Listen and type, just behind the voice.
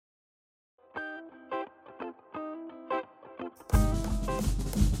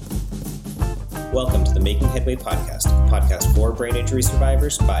Welcome to the Making Headway podcast, a podcast for brain injury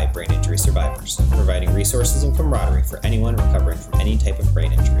survivors by brain injury survivors, providing resources and camaraderie for anyone recovering from any type of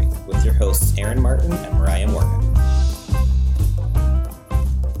brain injury, with your hosts Aaron Martin and Mariah Morgan.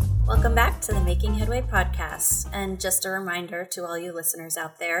 Welcome back to the Making Headway podcast. And just a reminder to all you listeners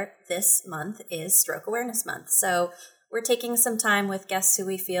out there, this month is Stroke Awareness Month. So we're taking some time with guests who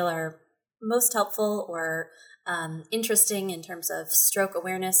we feel are most helpful or interesting in terms of stroke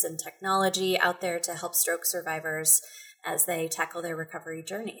awareness and technology out there to help stroke survivors as they tackle their recovery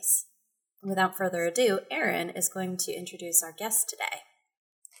journeys. Without further ado, Erin is going to introduce our guest today.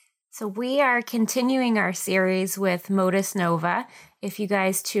 So we are continuing our series with Modus Nova. If you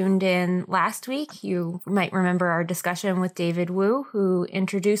guys tuned in last week, you might remember our discussion with David Wu, who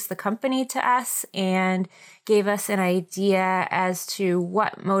introduced the company to us and gave us an idea as to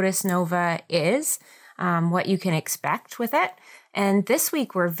what Modus Nova is, what you can expect with it. And this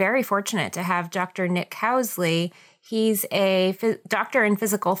week, we're very fortunate to have Dr. Nick Housley. He's a doctor in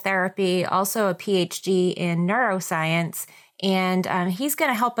physical therapy, also a PhD in neuroscience, and he's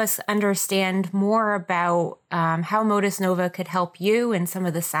going to help us understand more about how Modus Nova could help you and some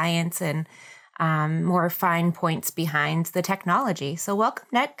of the science and more fine points behind the technology. So welcome,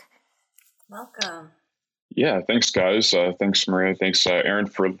 Nick. Welcome. Yeah, thanks, guys. Thanks, Maria. Thanks, Aaron,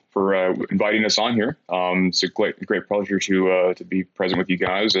 for inviting us on here. It's a great pleasure to be present with you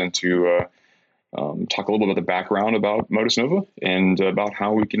guys and to talk a little bit about the background about Modus Nova and about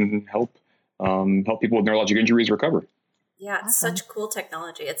how we can help people with neurologic injuries recover. Yeah, it's awesome. Such cool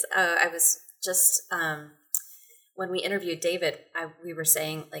technology. It's I was just when we interviewed David, we were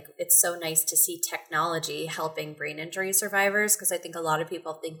saying like it's so nice to see technology helping brain injury survivors, because I think a lot of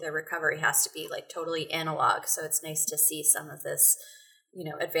people think their recovery has to be like totally analog. So it's nice to see some of this,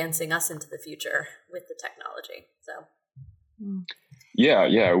 advancing us into the future with the technology. So.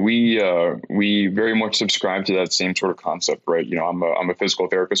 Yeah, we very much subscribe to that same sort of concept, right? I'm a physical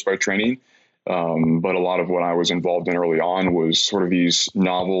therapist by training. But a lot of what I was involved in early on was sort of these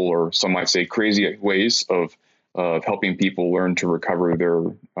novel, or some might say crazy, ways of helping people learn to recover their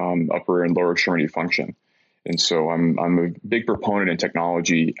upper and lower extremity function. And so I'm a big proponent in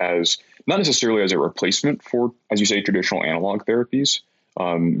technology as not necessarily as a replacement for, as you say, traditional analog therapies,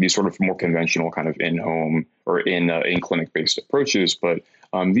 these sort of more conventional kind of in-home or in clinic based approaches. But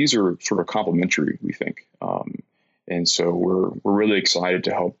these are sort of complementary, we think. And so we're really excited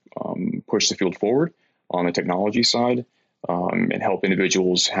to help push the field forward on the technology side and help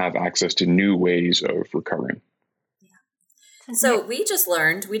individuals have access to new ways of recovering. Yeah. So we just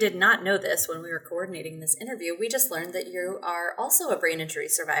learned, we did not know this when we were coordinating this interview, we just learned that you are also a brain injury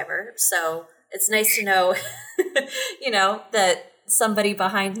survivor. So it's nice to know, that somebody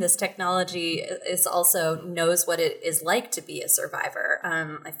behind this technology is also knows what it is like to be a survivor.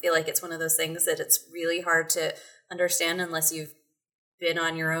 I feel like it's one of those things that it's really hard to understand unless you've been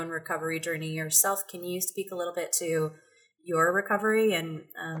on your own recovery journey yourself. Can you speak a little bit to your recovery and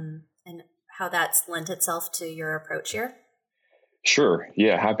how that's lent itself to your approach here? Sure.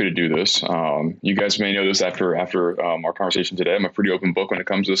 Yeah, happy to do this. You guys may know this after our conversation today. I'm a pretty open book when it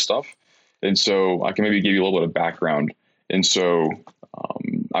comes to this stuff. And so I can maybe give you a little bit of background. And so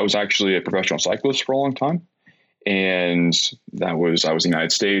I was actually a professional cyclist for a long time. And I was in the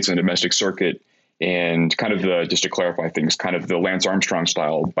United States in the domestic circuit. And kind of just to clarify things, kind of the Lance Armstrong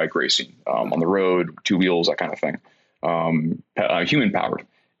style bike racing on the road, two wheels, that kind of thing, human powered.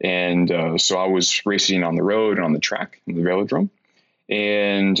 And so I was racing on the road and on the track, in the velodrome.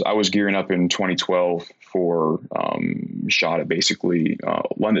 And I was gearing up in 2012 for shot at basically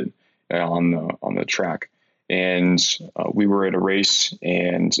London on the track. And we were at a race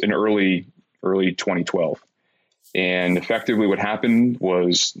and in early 2012. And effectively what happened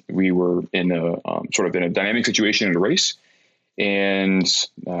was we were in a sort of in a dynamic situation in a race. And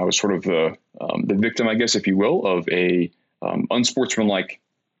I was sort of the victim, I guess, if you will, of a unsportsmanlike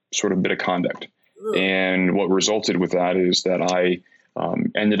sort of bit of conduct. Ooh. And what resulted with that is that I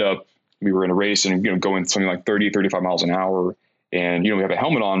ended up, we were in a race and, going something like 30, 35 miles an hour. And, we have a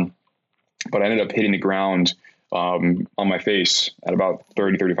helmet on, but I ended up hitting the ground on my face at about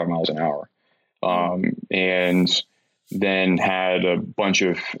 30, 35 miles an hour. And then had a bunch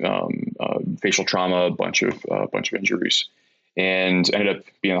of facial trauma, a bunch of injuries, and ended up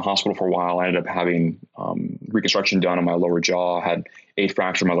being in the hospital for a while. I ended up having reconstruction done on my lower jaw. I had 8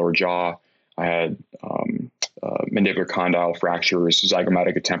 fractures in my lower jaw. I had mandibular condyle fractures,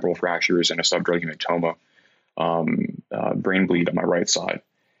 zygomatic temporal fractures, and a subdural hematoma, brain bleed on my right side,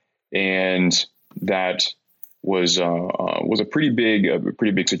 and that was a pretty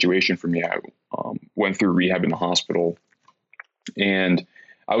big situation for me. I went through rehab in the hospital And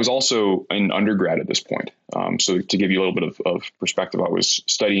I was also in undergrad at this point. So to give you a little bit of perspective, I was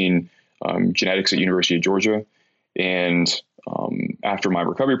studying genetics at University of Georgia. And after my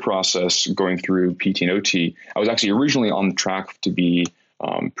recovery process, going through PT and OT, I was actually originally on the track to be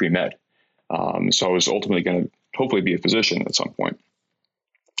pre-med. So I was ultimately going to hopefully be a physician at some point.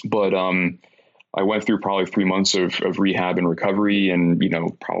 But I went through probably 3 months of rehab and recovery, and,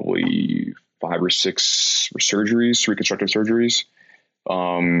 probably 5 or 6 surgeries, reconstructive surgeries,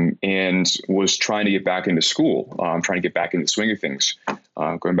 and was trying to get back into school, trying to get back into the swing of things,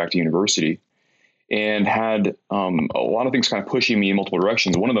 going back to university, and had a lot of things kind of pushing me in multiple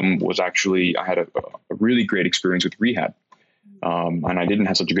directions. One of them was actually I had a really great experience with rehab, and I didn't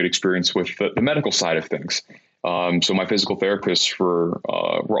have such a good experience with the medical side of things. So my physical therapists were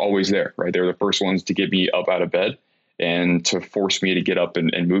always there, right? They were the first ones to get me up out of bed and to force me to get up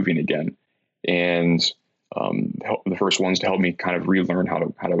and moving again. And the first ones to help me kind of relearn how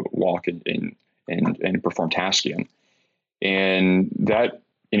to walk and perform tasks again. And that,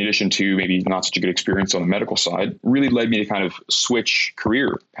 in addition to maybe not such a good experience on the medical side, really led me to kind of switch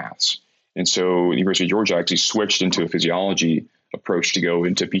career paths. And so at the University of Georgia, I actually switched into a physiology approach to go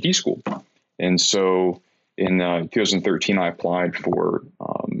into PT school. And so in 2013, I applied for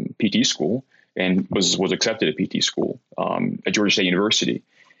PT school and was accepted at PT school at Georgia State University.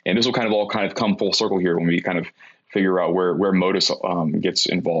 And this will kind of come full circle here when we kind of figure out where Modus gets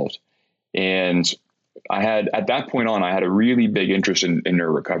involved. And at that point on, I had a really big interest in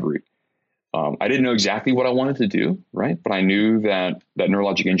neuro recovery. I didn't know exactly what I wanted to do, right? But I knew that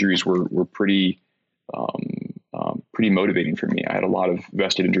neurologic injuries were pretty motivating for me. I had a lot of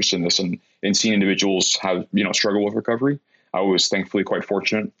vested interest in this and seeing individuals have, struggle with recovery. I was thankfully quite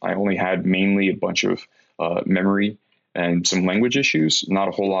fortunate. I only had mainly a bunch of memory and some language issues, not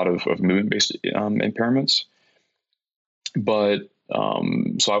a whole lot of movement-based impairments. But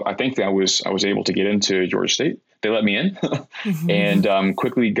so I think that I was able to get into Georgia State. They let me in and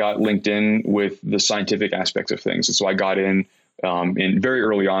quickly got linked in with the scientific aspects of things. And so I got in very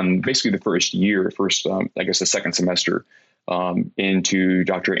early on, basically the second semester, into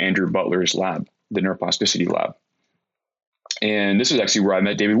Dr. Andrew Butler's lab, the neuroplasticity lab. And this is actually where I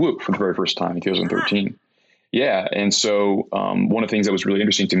met David Wu for the very first time in 2013. Yeah. And so one of the things that was really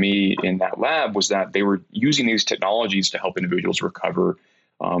interesting to me in that lab was that they were using these technologies to help individuals recover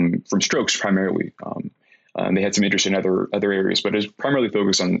from strokes primarily. They had some interest in other areas, but it was primarily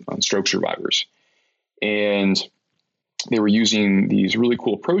focused on stroke survivors. And they were using these really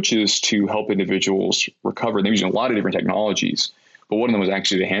cool approaches to help individuals recover. They were using a lot of different technologies, but one of them was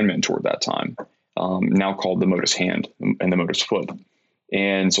actually the hand mentor at that time, now called the Modus hand and the Modus foot.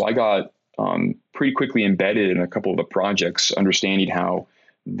 And so I got pretty quickly embedded in a couple of the projects, understanding how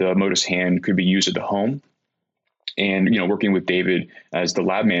the Modus hand could be used at the home. And, working with David as the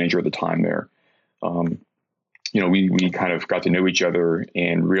lab manager at the time there, we kind of got to know each other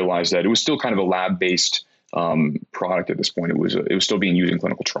and realized that it was still kind of a lab-based product at this point. It was still being used in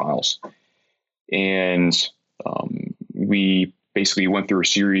clinical trials. And we basically went through a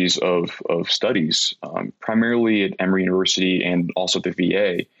series of studies, primarily at Emory University and also at the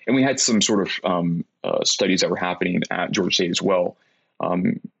VA. And we had some sort of studies that were happening at Georgia State as well,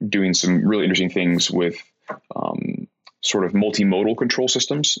 doing some really interesting things with sort of multimodal control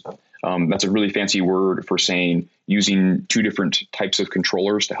systems. That's a really fancy word for saying using 2 different types of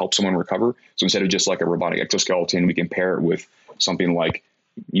controllers to help someone recover. So instead of just like a robotic exoskeleton, we can pair it with something like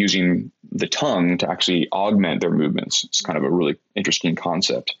using the tongue to actually augment their movements. It's kind of a really interesting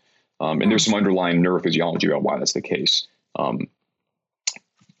concept. And there's some underlying neurophysiology about why that's the case.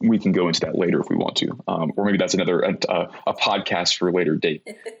 We can go into that later if we want to, or maybe that's another a podcast for a later date.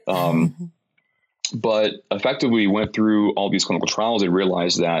 But effectively went through all these clinical trials and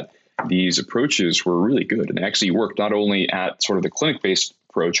realized that these approaches were really good and actually worked not only at sort of the clinic-based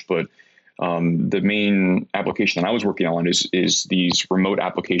approach, but the main application that I was working on is these remote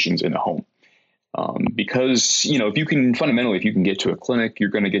applications in the home. Because, if you can get to a clinic, you're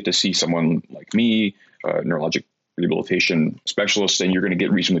going to get to see someone like me, a neurologic rehabilitation specialist, and you're going to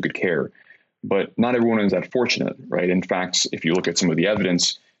get reasonably good care. But not everyone is that fortunate, right? In fact, if you look at some of the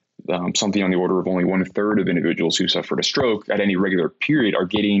evidence, something on the order of only 1/3 of individuals who suffered a stroke at any regular period are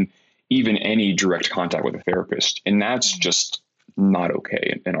getting even any direct contact with a therapist. And that's just not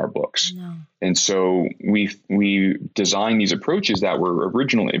okay in our books. No. And so we designed these approaches that were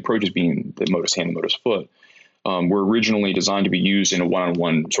originally, approaches being the Modus hand and Modus foot, were originally designed to be used in a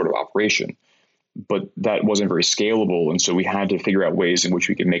one-on-one sort of operation. But that wasn't very scalable. And so we had to figure out ways in which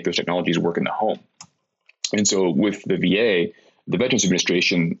we could make those technologies work in the home. And so with the VA, the Veterans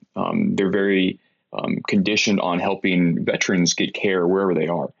Administration, they're very conditioned on helping veterans get care wherever they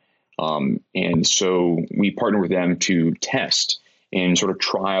are. And so we partner with them to test and sort of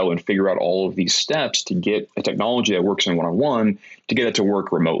trial and figure out all of these steps to get a technology that works in one-on-one to get it to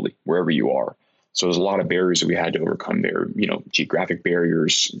work remotely wherever you are. So there's a lot of barriers that we had to overcome there, geographic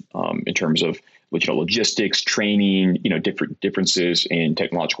barriers in terms of logistics, training, differences in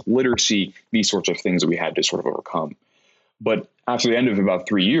technological literacy, these sorts of things that we had to sort of overcome. But after the end of about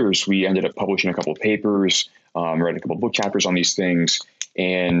 3 years, we ended up publishing a couple of papers, writing a couple of book chapters on these things,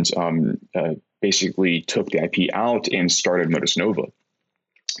 and basically took the IP out and started Modus Nova.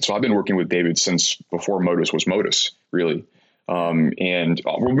 So I've been working with David since before Modus was Modus, really. And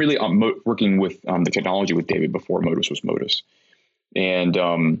we're really working with the technology with David before Modus was Modus. And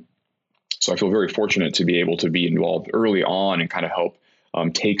so I feel very fortunate to be able to be involved early on and kind of help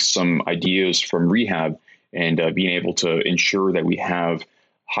take some ideas from rehab and being able to ensure that we have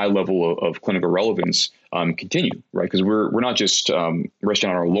high level of clinical relevance continue, right? Because we're not just resting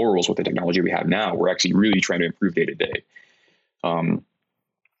on our laurels with the technology we have now. We're actually really trying to improve day to day.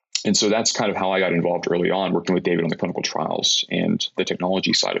 And so that's kind of how I got involved early on, working with David on the clinical trials and the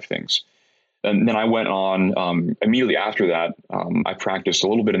technology side of things. And then I went on immediately after that. I practiced a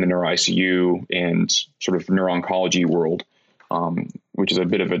little bit in the neuro ICU and sort of neuro-oncology world, which is a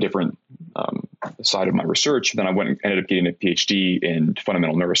bit of a different side of my research. Then I went and ended up getting a PhD in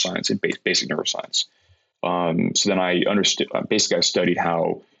fundamental neuroscience and basic neuroscience. So then I understood, basically I studied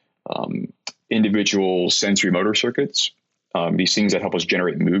how individual sensory motor circuits, these things that help us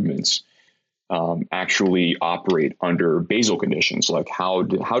generate movements, actually operate under basal conditions. Like how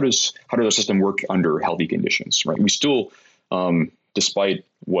does the system work under healthy conditions, right? We still, despite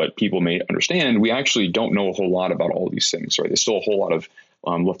what people may understand, we actually don't know a whole lot about all these things, right? There's still a whole lot of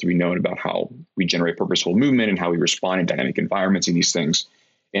left to be known about how we generate purposeful movement and how we respond in dynamic environments and these things.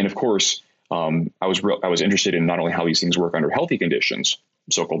 And of course, I was interested in not only how these things work under healthy conditions,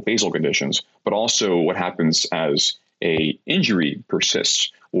 so-called basal conditions, but also what happens as a injury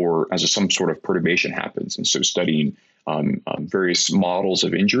persists or as some sort of perturbation happens. And so studying various models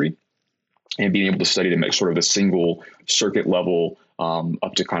of injury and being able to study them at sort of a single circuit level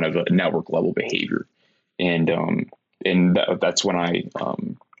up to kind of a network level behavior. And that's when I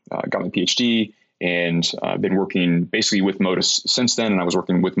got my PhD and been working basically with Modus since then. And I was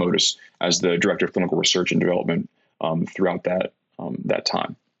working with Modus as the director of clinical research and development throughout that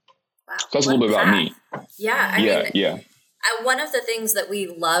time. Wow. So that's a little bit about me. Yeah. I mean, one of the things that we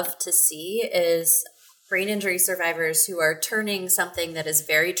love to see is brain injury survivors who are turning something that is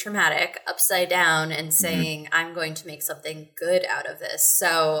very traumatic upside down and saying, I'm going to make something good out of this.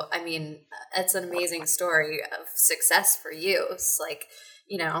 So, I mean, it's an amazing story of success for you. It's like,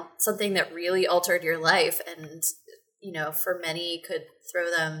 something that really altered your life and, for many could throw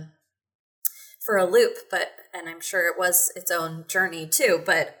them for a loop, and I'm sure it was its own journey too,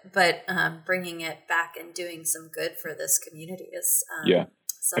 but bringing it back and doing some good for this community is,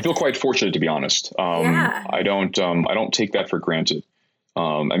 I feel quite fortunate, to be honest. I don't take that for granted.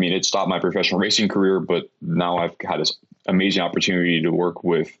 I mean, it stopped my professional racing career, but now I've had this amazing opportunity to work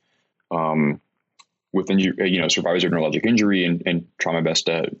with survivors of neurologic injury and try my best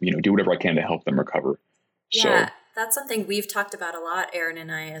to, do whatever I can to help them recover. Yeah. So that's something we've talked about a lot, Aaron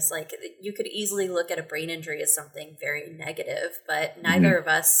and I, is like, you could easily look at a brain injury as something very negative, but neither of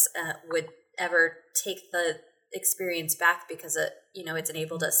us would ever take the experience back because it's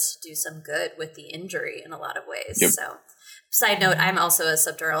enabled us to do some good with the injury in a lot of ways. Yep. So side note, I'm also a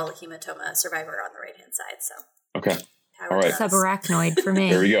subdural hematoma survivor on the right-hand side. So okay. All right. Subarachnoid for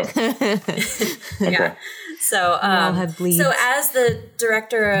me. There we go. Okay. Yeah. So, so as the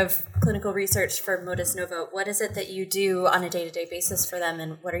director of clinical research for Modus Nova, what is it that you do on a day-to-day basis for them,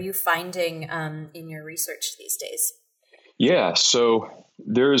 and what are you finding in your research these days? Yeah, so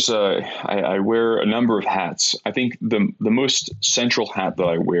there's I wear a number of hats. I think the most central hat that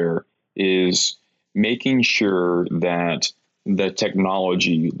I wear is making sure that the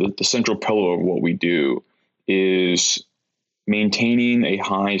technology, the central pillar of what we do, is maintaining a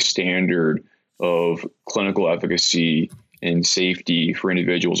high standard of clinical efficacy and safety for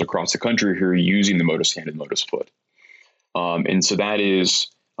individuals across the country who are using the Modus hand and Modus foot. And so that is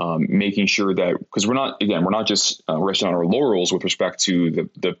making sure that, because we're not just resting on our laurels with respect to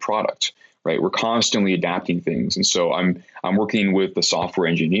the product, right? We're constantly adapting things. And so I'm working with the software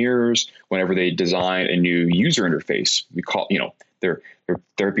engineers whenever they design a new user interface. We call, they're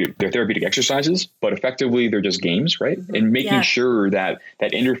therapeutic exercises, but effectively they're just games, right? Mm-hmm. And making sure that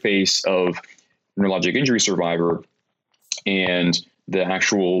interface of neurologic injury survivor and the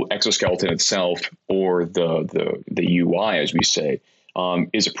actual exoskeleton itself, or the UI, as we say,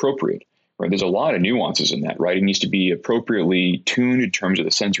 is appropriate, right? There's a lot of nuances in that, right? It needs to be appropriately tuned in terms of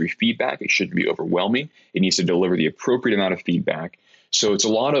the sensory feedback. It shouldn't be overwhelming. It needs to deliver the appropriate amount of feedback. So it's a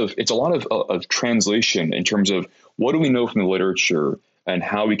lot of translation in terms of what do we know from the literature and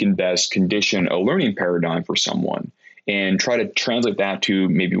how we can best condition a learning paradigm for someone, and try to translate that to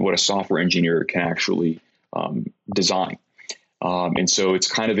maybe what a software engineer can actually design. And so it's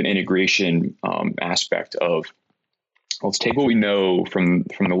kind of an integration aspect of, let's take what we know from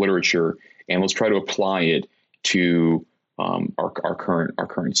the literature and let's try to apply it to our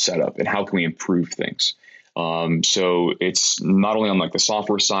current setup, and how can we improve things. So it's not only on like the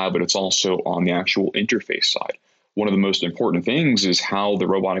software side, but it's also on the actual interface side. One of the most important things is how the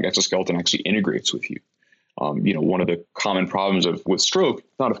robotic exoskeleton actually integrates with you. One of the common problems with stroke,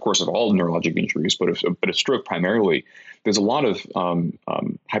 not of course of all neurologic injuries, but of stroke primarily, there's a lot of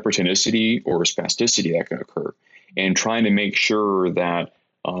hypertonicity or spasticity that can occur, and trying to make sure that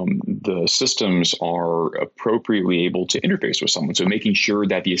the systems are appropriately able to interface with someone. So making sure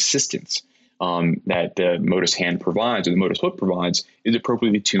that the assistance that the Motus hand provides or the Motus hook provides is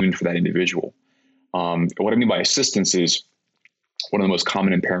appropriately tuned for that individual. What I mean by assistance is, one of the most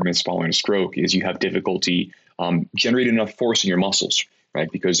common impairments following a stroke is you have difficulty generating enough force in your muscles,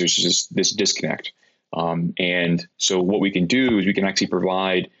 right? Because there's just this disconnect. And so what we can do is we can actually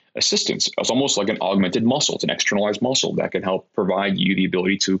provide assistance. It's almost like an augmented muscle. It's an externalized muscle that can help provide you the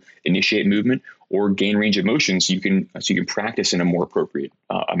ability to initiate movement or gain range of motion, so you can practice in a more appropriate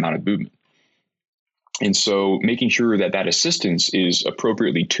amount of movement. And so making sure that that assistance is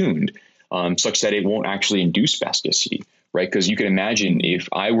appropriately tuned such that it won't actually induce spasticity, right? Because you can imagine if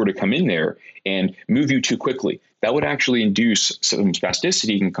I were to come in there and move you too quickly, that would actually induce some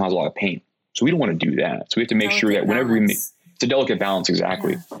spasticity and cause a lot of pain. So we don't want to do that. So we have to make sure that whenever we make, it's a delicate balance,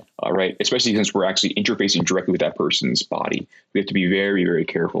 exactly, right? Especially since we're actually interfacing directly with that person's body. We have to be very, very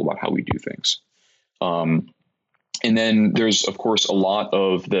careful about how we do things. And then there's, of course, a lot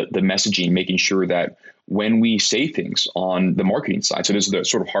of the messaging, making sure that when we say things on the marketing side, so this is the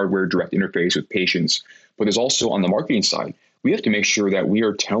sort of hardware direct interface with patients, but there's also on the marketing side, we have to make sure that we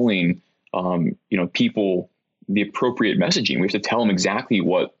are telling, people the appropriate messaging. We have to tell them exactly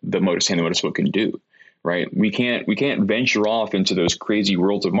what the Motus hand and Motus hook can do, right? We can't venture off into those crazy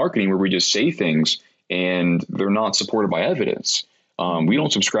worlds of marketing where we just say things and they're not supported by evidence. We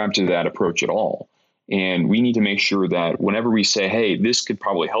don't subscribe to that approach at all. And we need to make sure that whenever we say, hey, this could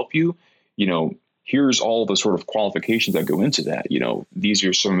probably help you, here's all the sort of qualifications that go into that. These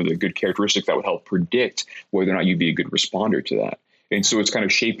are some of the good characteristics that would help predict whether or not you'd be a good responder to that. And so it's kind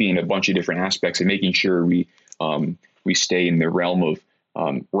of shaping a bunch of different aspects and making sure we stay in the realm of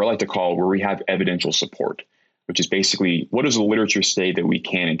where I like to call where we have evidential support, which is basically what does the literature say that we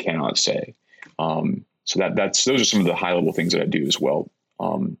can and cannot say. So those are some of the high level things that I do as well.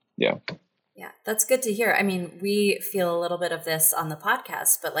 Yeah, that's good to hear. I mean, we feel a little bit of this on the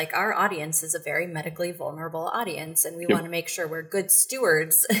podcast, but like our audience is a very medically vulnerable audience, and we want to make sure we're good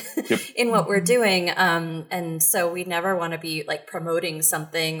stewards in what we're doing. And so we never want to be like promoting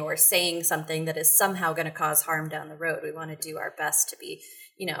something or saying something that is somehow going to cause harm down the road. We want to do our best to be,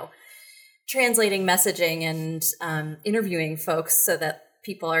 translating messaging and interviewing folks so that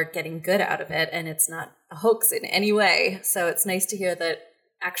people are getting good out of it and it's not a hoax in any way. So it's nice to hear that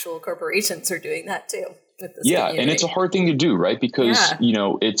actual corporations are doing that too. With this community. And it's a hard thing to do, right? Because,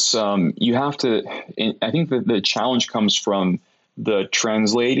 it's, you have to, I think that the challenge comes from the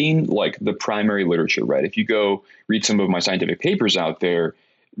translating like the primary literature, right? If you go read some of my scientific papers out there,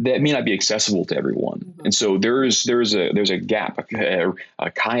 that may not be accessible to everyone. Mm-hmm. And so there's a gap, a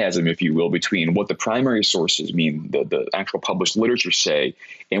chiasm, if you will, between what the primary sources mean, the actual published literature say,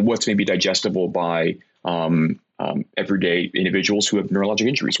 and what's maybe digestible by, everyday individuals who have neurologic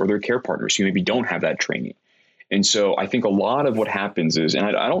injuries or their care partners who maybe don't have that training. And so I think a lot of what happens is, and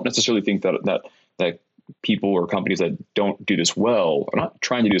I don't necessarily think that people or companies that don't do this well are not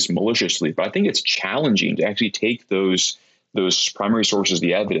trying to do this maliciously, but I think it's challenging to actually take those primary sources,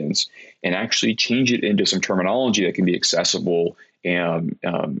 the evidence, and actually change it into some terminology that can be accessible and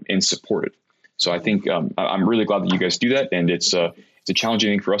supported. So I think I'm really glad that you guys do that, and it's a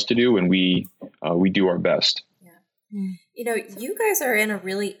challenging thing for us to do, and we do our best. You guys are in a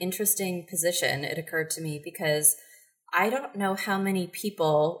really interesting position, it occurred to me, because I don't know how many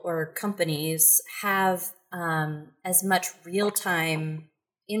people or companies have as much real-time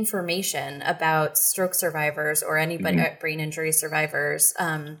information about stroke survivors or anybody, brain injury survivors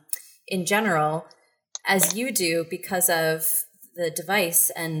in general as you do, because of the device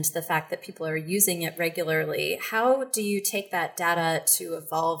and the fact that people are using it regularly. How do you take that data to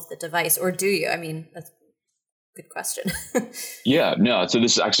evolve the device, or do you? I mean, that's good question. Yeah, no. So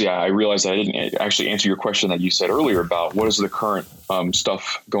this is actually, I realized I didn't actually answer your question that you said earlier about what is the current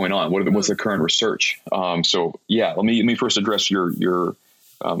stuff going on? What's the current research? So yeah, let me first address your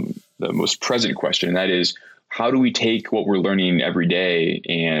the most present question, and that is, how do we take what we're learning every day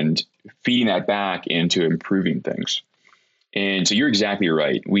and feeding that back into improving things? And so you're exactly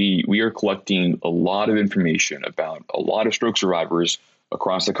right. We are collecting a lot of information about a lot of stroke survivors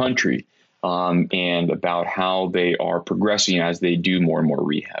across the country, and about how they are progressing as they do more and more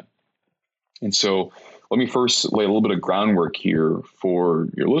rehab. And so let me first lay a little bit of groundwork here for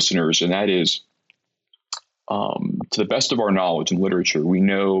your listeners, and that is, to the best of our knowledge and literature, we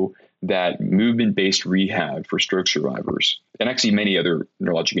know that movement-based rehab for stroke survivors, and actually many other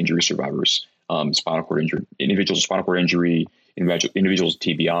neurologic injury survivors, spinal cord injury, individuals with spinal cord injury, individuals with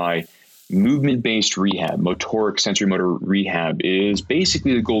TBI, movement-based rehab, motoric sensory motor rehab is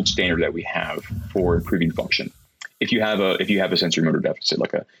basically the gold standard that we have for improving function. If you have a sensory motor deficit,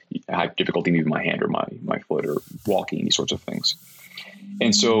 like I have difficulty moving my hand or my foot or walking, these sorts of things.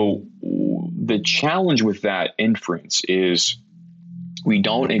 And so the challenge with that inference is we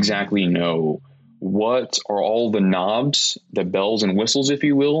don't exactly know what are all the knobs, the bells and whistles, if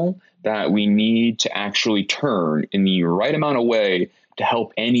you will, that we need to actually turn in the right amount of way to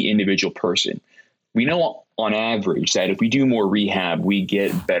help any individual person. We know on average that if we do more rehab, we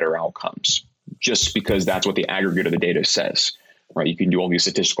get better outcomes, just because that's what the aggregate of the data says, right? You can do all these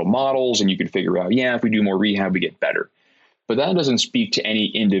statistical models and you can figure out, if we do more rehab, we get better. But that doesn't speak to any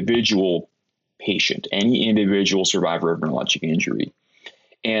individual patient, any individual survivor of neurologic injury.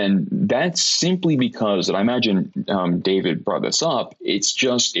 And that's simply because, and I imagine David brought this up,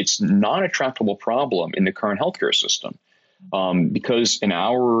 it's not a tractable problem in the current healthcare system. Because an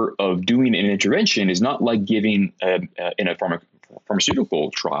hour of doing an intervention is not like giving in a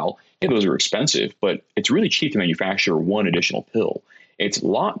pharmaceutical trial. Those are expensive, but it's really cheap to manufacture one additional pill. It's a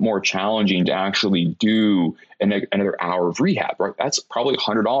lot more challenging to actually do another hour of rehab, right? That's probably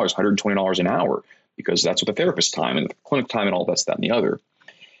 $100, $120 an hour, because that's what the therapist time and the clinic time and all that, and the other.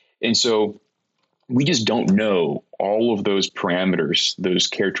 And so we just don't know all of those parameters, those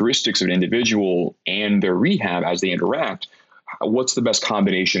characteristics of an individual and their rehab as they interact. What's the best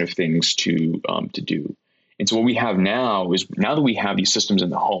combination of things to do? And so what we have now is, now that we have these systems in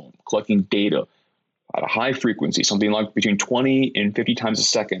the home, collecting data at a high frequency, something like between 20 and 50 times a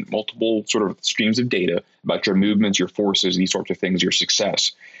second, multiple sort of streams of data about your movements, your forces, these sorts of things, your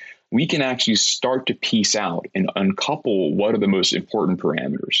success, we can actually start to piece out and uncouple what are the most important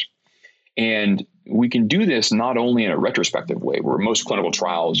parameters. And we can do this not only in a retrospective way, where most clinical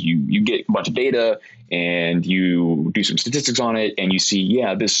trials, you get a bunch of data and you do some statistics on it and you see,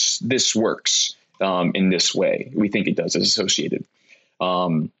 this works in this way. We think it does as associated.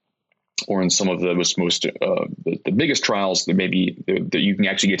 Or in some of the the biggest trials, that maybe that you can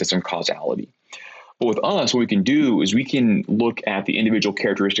actually get to some causality. But with us, what we can do is we can look at the individual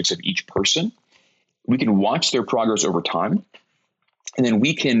characteristics of each person. We can watch their progress over time. And then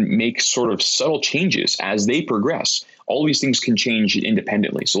we can make sort of subtle changes as they progress. All these things can change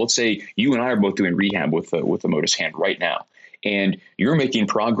independently. So let's say you and I are both doing rehab with the Modus hand right now, and you're making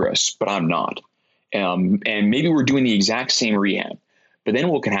progress, but I'm not. And maybe we're doing the exact same rehab. But then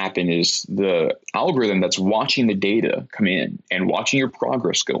what can happen is the algorithm that's watching the data come in and watching your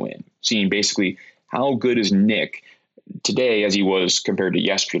progress go in, seeing basically how good is Nick today as he was compared to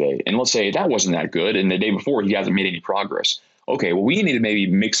yesterday. And let's say that wasn't that good, and the day before he hasn't made any progress. Okay, well, we need to maybe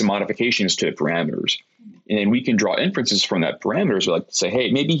make some modifications to the parameters. And then we can draw inferences from that parameters, like say,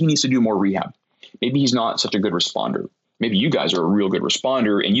 hey, maybe he needs to do more rehab. Maybe he's not such a good responder. Maybe you guys are a real good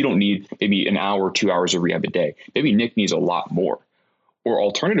responder and you don't need maybe an hour, 2 hours of rehab a day. Maybe Nick needs a lot more. Or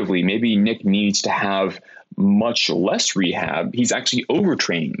alternatively, maybe Nick needs to have much less rehab. He's actually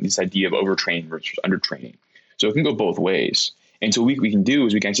overtraining, this idea of overtraining versus undertraining. So it can go both ways. And so what we can do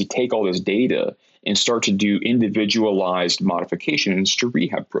is we can actually take all this data and start to do individualized modifications to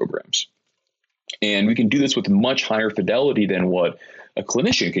rehab programs. And we can do this with much higher fidelity than what a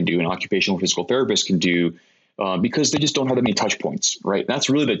clinician can do, an occupational physical therapist can do, because they just don't have that many touch points, right? That's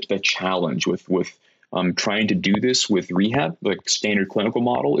really the challenge with trying to do this with rehab, like standard clinical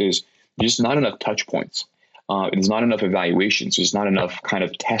model, is there's not enough touch points. There's not enough evaluations. There's not enough kind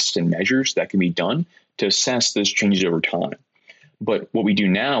of tests and measures that can be done to assess those changes over time. But what we do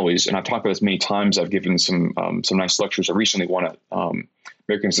now is, and I've talked about this many times, I've given some nice lectures. I recently won at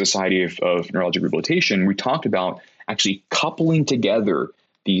American Society of Neurologic Rehabilitation. We talked about actually coupling together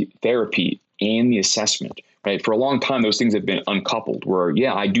the therapy and the assessment, right? For a long time, those things have been uncoupled where,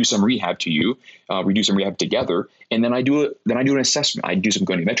 I do some rehab to you, we do some rehab together, and then I do an assessment. I do some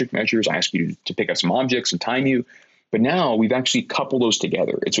goniometric measures. I ask you to pick up some objects and time you. But now we've actually coupled those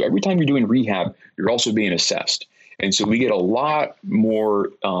together. And so every time you're doing rehab, you're also being assessed. And so we get a lot more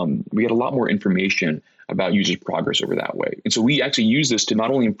information about users' progress over that way. And so we actually use this to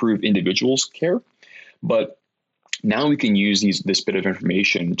not only improve individuals' care, but now we can use this bit of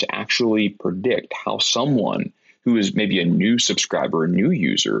information to actually predict how someone who is maybe a new subscriber, a new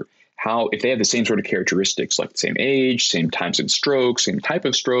user, if they have the same sort of characteristics, like the same age, same time since stroke, same type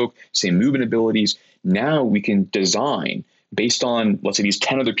of stroke, same movement abilities. Now we can design based on, let's say, these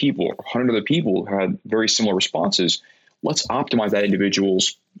 10 other people or 100 other people who had very similar responses. Let's optimize that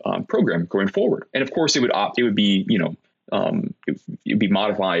individual's program going forward. And of course, it would be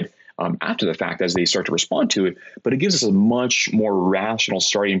modified after the fact as they start to respond to it. But it gives us a much more rational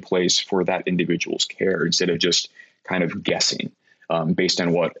starting place for that individual's care instead of just kind of guessing based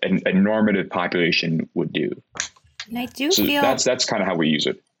on what a normative population would do. And I do feel that's kind of how we use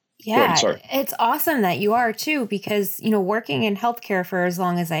it. Yeah, it's awesome that you are too, because, working in healthcare for as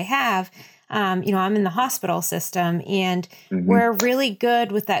long as I have, I'm in the hospital system, and we're really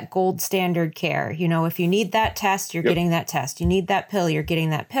good with that gold standard care. If you need that test, you're getting that test. You need that pill, you're getting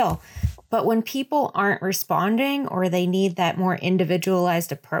that pill. But when people aren't responding or they need that more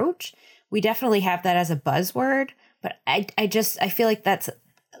individualized approach, we definitely have that as a buzzword. But I feel like that's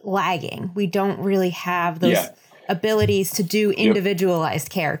lagging. We don't really have those abilities to do individualized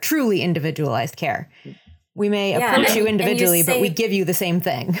care, truly individualized care. We may approach you individually, but we give you the same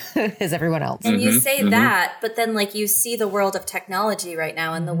thing as everyone else. And you say that, but then you see the world of technology right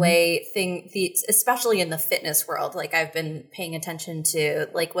now and the way especially in the fitness world, I've been paying attention to,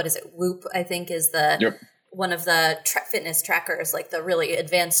 what is it? Whoop, I think is one of the fitness trackers, the really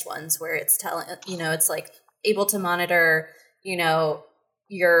advanced ones where it's telling, it's able to monitor,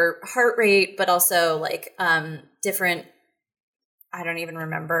 your heart rate, but also different, I don't even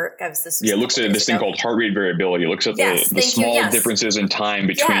remember. It looks at this thing called heart rate variability. It looks at the small differences in time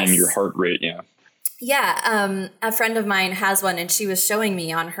between your heart rate. Yeah. Yeah. A friend of mine has one, and she was showing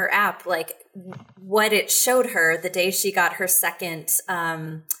me on her app, what it showed her the day she got her second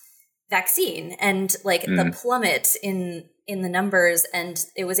vaccine, and the plummet in the numbers, and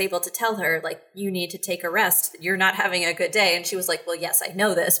it was able to tell her, you need to take a rest. You're not having a good day. And she was like, well, yes, I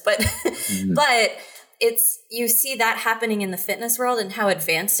know this, but, but you see that happening in the fitness world and how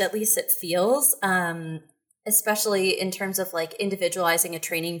advanced, at least it feels, especially in terms of individualizing a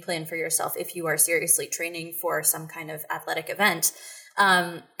training plan for yourself if you are seriously training for some kind of athletic event.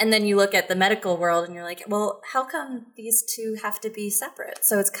 And then you look at the medical world and you're like, well, how come these two have to be separate?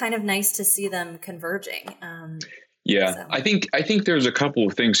 So it's kind of nice to see them converging. I think there's a couple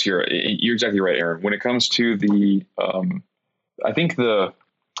of things here. You're exactly right, Aaron. When it comes to the, I think what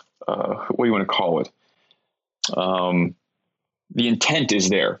do you want to call it? The intent is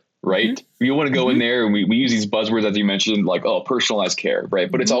there, right? You want to go in there, and we use these buzzwords, as you mentioned, personalized care,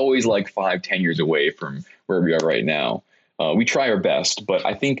 right? But it's always 5-10 years away from where we are right now. We try our best, but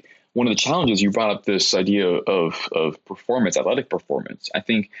I think one of the challenges, you brought up this idea of performance, athletic performance. I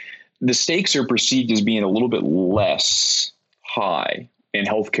think the stakes are perceived as being a little bit less high in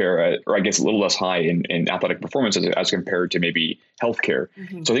healthcare, or I guess a little less high in athletic performance as compared to maybe healthcare.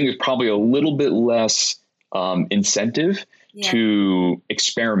 So I think there's probably a little bit less incentive to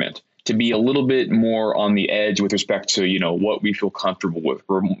experiment, to be a little bit more on the edge with respect to, what we feel comfortable with.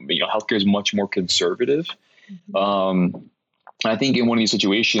 Healthcare is much more conservative. I think in one of these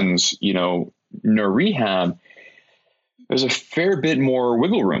situations, neurorehab, there's a fair bit more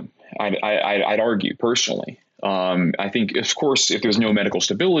wiggle room. I'd argue personally. I think, of course, if there's no medical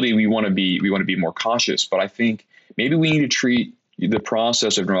stability, we want to be more cautious. But I think maybe we need to treat the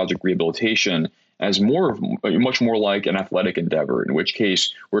process of neurologic rehabilitation as much more like an athletic endeavor, in which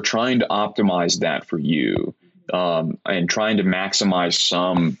case we're trying to optimize that for you and trying to maximize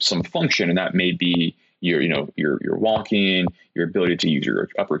some function, and that may be your walking, your ability to use your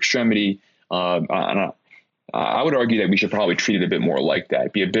upper extremity. I would argue that we should probably treat it a bit more like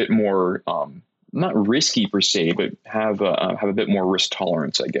that, be a bit more not risky per se, but have a bit more risk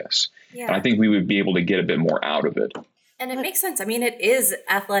tolerance, I guess. Yeah. And I think we would be able to get a bit more out of it. And it makes sense. I mean, it is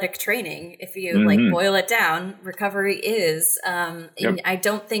athletic training. If you boil it down, recovery is. I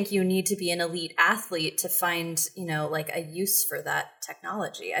don't think you need to be an elite athlete to find, a use for that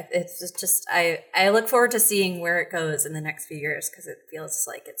technology. It's just, I look forward to seeing where it goes in the next few years, because it feels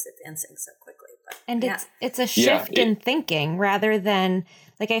like it's advancing so quickly. But, and it's a shift in thinking rather than,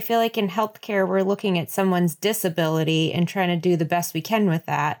 I feel like in healthcare, we're looking at someone's disability and trying to do the best we can with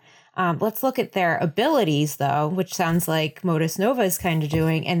that. Let's look at their abilities, though, which sounds like Modus Nova is kind of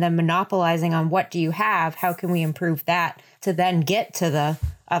doing, and then monopolizing on what do you have? How can we improve that to then get to the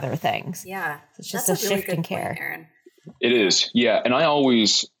other things? Yeah. It's just a really shift in good care. point, Aaron. It is. Yeah. And I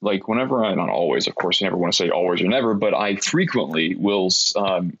always, like, whenever not always, of course, I never want to say always or never, but I frequently will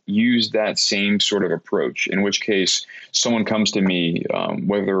use that same sort of approach, in which case someone comes to me,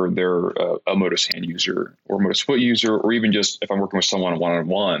 whether they're a Modus hand user or Modus foot user, or even just if I'm working with someone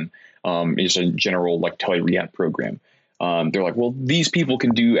one-on-one, it's a general like tele-rehab program. They're like, well, these people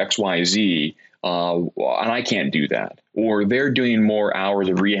can do X, Y, Z, and I can't do that. Or they're doing more hours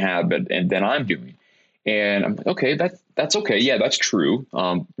of rehab than I'm doing. And I'm like, okay, that's okay. Yeah, that's true.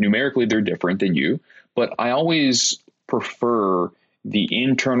 Numerically, they're different than you, but I always prefer the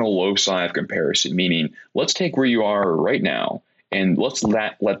internal loci of comparison, meaning let's take where you are right now and let's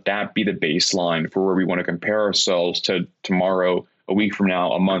let that be the baseline for where we want to compare ourselves to tomorrow, a week from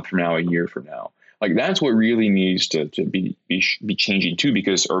now, a month from now, a year from now. Like that's what really needs to be changing too,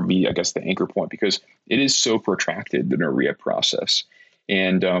 or be, I guess, the anchor point, because it is so protracted, the rehab process.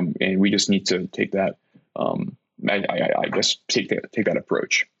 And we just need to take that, I guess, take that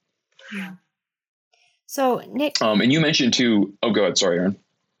approach. Yeah. So Nick, and you mentioned too. Oh, go ahead. Sorry, Aaron.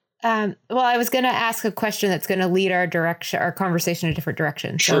 Well, I was going to ask a question that's going to lead our conversation in a different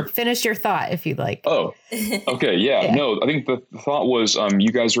direction. Sure. So finish your thought if you'd like. Oh, okay. Yeah. Yeah. No, I think the thought was,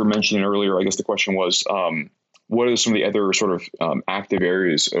 you guys were mentioning earlier, I guess the question was, what are some of the other sort of active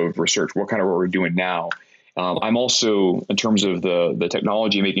areas of research? What kind of work we're doing now? I'm also, in terms of the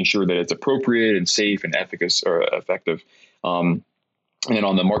technology, making sure that it's appropriate and safe and effective. And then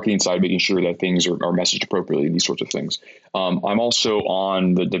on the marketing side, making sure that things are messaged appropriately, these sorts of things. I'm also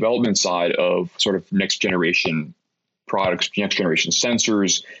on the development side of sort of next generation products, next generation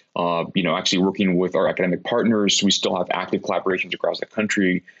sensors, actually working with our academic partners. We still have active collaborations across the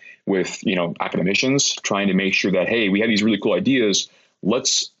country with, academicians, trying to make sure that, hey, we have these really cool ideas.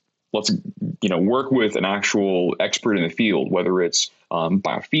 Let's work with an actual expert in the field, whether it's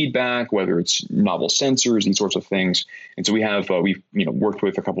biofeedback, whether it's novel sensors, these sorts of things. And so we've worked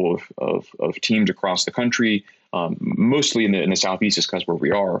with a couple of teams across the country, mostly in the Southeast, is because where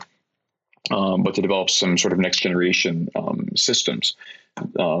we are, but to develop some sort of next generation systems.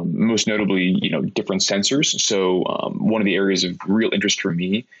 Most notably, different sensors. So one of the areas of real interest for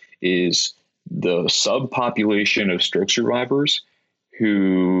me is the subpopulation of stroke survivors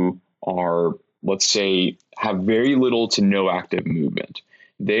who are, let's say, have very little to no active movement.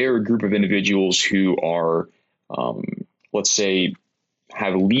 They are a group of individuals who are, let's say,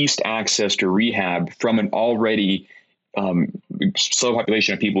 have least access to rehab from an already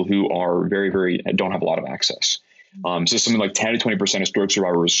subpopulation of people who are very, very, don't have a lot of access. So something like 10 to 20% of stroke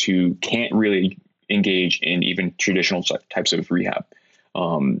survivors who can't really engage in even traditional types of rehab.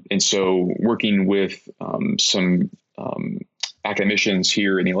 And so working with some academicians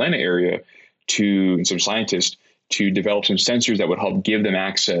here in the Atlanta area and some scientists to develop some sensors that would help give them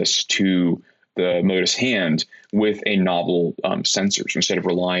access to the Modus hand with a novel sensor. So instead of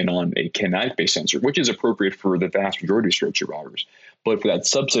relying on a kinematic-based sensor, which is appropriate for the vast majority of stroke survivors. But for that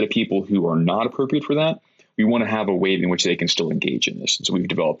subset of people who are not appropriate for that, we want to have a way in which they can still engage in this. And so we've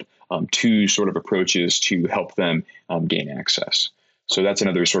developed two sort of approaches to help them gain access. So that's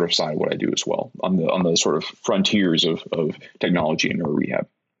another sort of side of what I do as well on the sort of frontiers of technology and neuro rehab.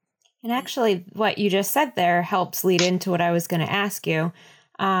 And actually, what you just said there helps lead into what I was going to ask you.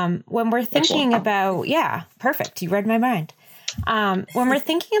 When we're thinking about, perfect. You read my mind. When we're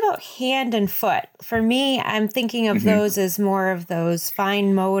thinking about hand and foot, for me, I'm thinking of those as more of those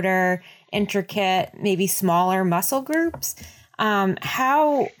fine motor, intricate, maybe smaller muscle groups.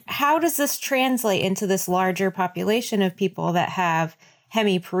 How does this translate into this larger population of people that have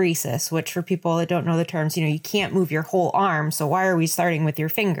hemiparesis, which for people that don't know the terms, you can't move your whole arm. So why are we starting with your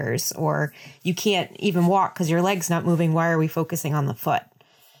fingers? Or you can't even walk because your leg's not moving. Why are we focusing on the foot?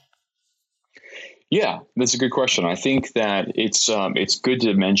 Yeah, that's a good question. I think that it's good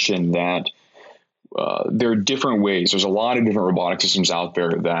to mention that there are different ways. There's a lot of different robotic systems out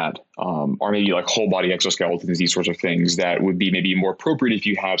there that are maybe like whole body exoskeletons, these sorts of things that would be maybe more appropriate if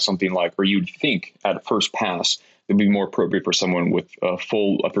you have something like, or you'd think at first pass, it'd be more appropriate for someone with a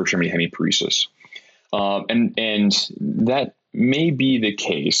full upper extremity hemiparesis. And that may be the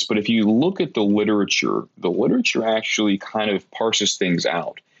case, but if you look at the literature actually kind of parses things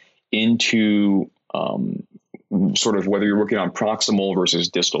out into sort of whether you're working on proximal versus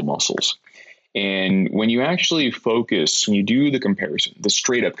distal muscles. And when you actually focus, when you do the comparison, the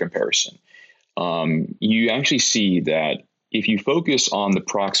straight up comparison, you actually see that if you focus on the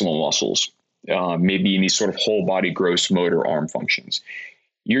proximal muscles, maybe in these sort of whole body gross motor arm functions,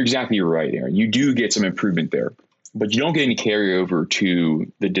 You're exactly right, Aaron. You do get some improvement there, but you don't get any carryover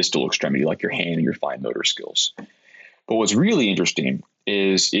to the distal extremity, like your hand and your fine motor skills. But what's really interesting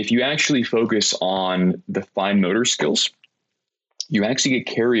is if you actually focus on the fine motor skills, you actually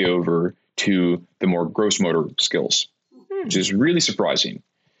get carryover to the more gross motor skills, which is really surprising.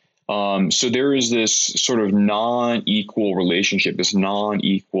 So there is this sort of non-equal relationship, this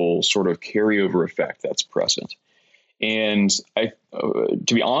non-equal sort of carryover effect that's present. And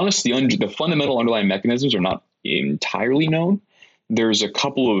to be honest, the fundamental underlying mechanisms are not entirely known. There's a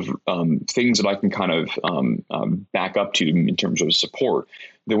couple of things that I can kind of back up to in terms of support.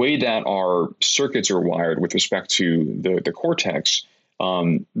 The way that our circuits are wired with respect to the cortex,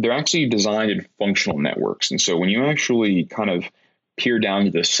 they're actually designed in functional networks. And so when you actually kind of peer down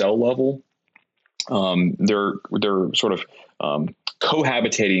to the cell level, they're sort of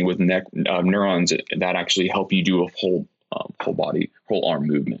cohabitating with neurons that actually help you do a whole body, whole arm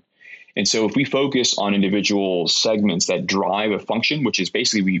movement. And so if we focus on individual segments that drive a function, which is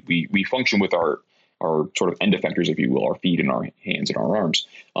basically we function with our sort of end effectors, if you will, our feet and our hands and our arms,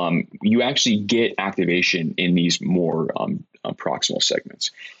 you actually get activation in these more proximal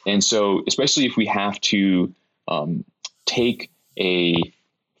segments. And so especially if we have to take a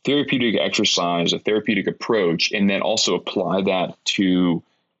therapeutic exercise, a therapeutic approach, and then also apply that to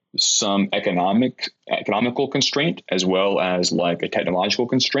some economical constraint as well as like a technological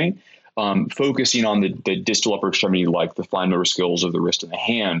constraint, focusing on the distal upper extremity, like the fine motor skills of the wrist and the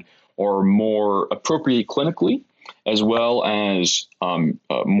hand, are more appropriate clinically, as well as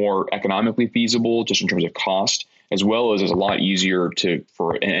more economically feasible just in terms of cost, as well as it's a lot easier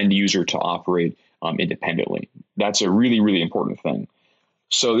for an end user to operate independently. That's a really, really important thing.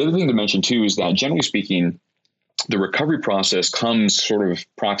 So the other thing to mention too is that generally speaking, the recovery process comes sort of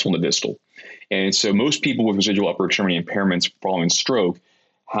proximal to distal. And so most people with residual upper extremity impairments following stroke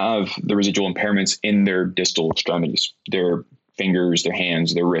have the residual impairments in their distal extremities, their fingers, their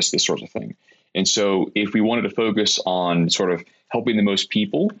hands, their wrists, this sort of thing. And so if we wanted to focus on sort of helping the most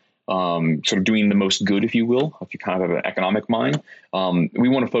people, sort of doing the most good, if you will, if you kind of have an economic mind, we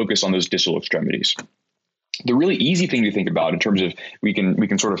want to focus on those distal extremities. The really easy thing to think about in terms of we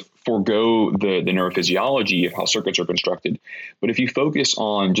can sort of forego the neurophysiology of how circuits are constructed. But if you focus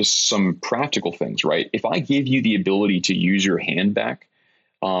on just some practical things, right? If I give you the ability to use your hand back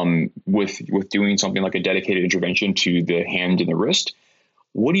with doing something like a dedicated intervention to the hand and the wrist,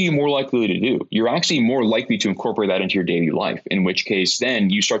 what are you more likely to do? You're actually more likely to incorporate that into your daily life, in which case then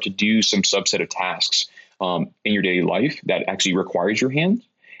you start to do some subset of tasks in your daily life that actually requires your hand.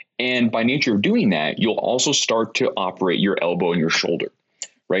 And by nature of doing that, you'll also start to operate your elbow and your shoulder,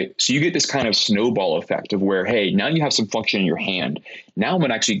 right? So you get this kind of snowball effect of where, hey, now you have some function in your hand. Now I'm going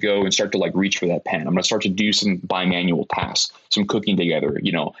to actually go and start to like reach for that pen. I'm going to start to do some bimanual tasks, some cooking together.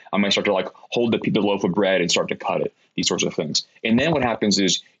 You know, I'm going to start to like hold the loaf of bread and start to cut it, these sorts of things. And then what happens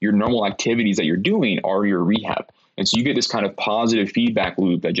is your normal activities that you're doing are your rehab. And so you get this kind of positive feedback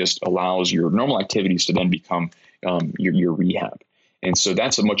loop that just allows your normal activities to then become your rehab. And so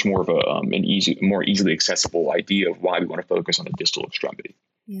that's a much more of more easily accessible idea of why we want to focus on the distal extremity.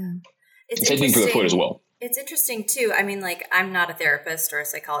 Yeah. Same thing for the foot as well. It's interesting too. I mean, like, I'm not a therapist or a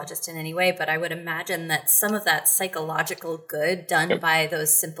psychologist in any way, but I would imagine that some of that psychological good done by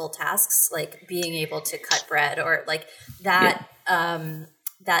those simple tasks, like being able to cut bread or like that,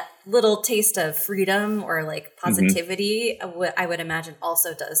 that little taste of freedom or like positivity, I would imagine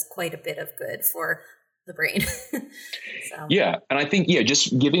also does quite a bit of good for the brain. So. Yeah. And I think,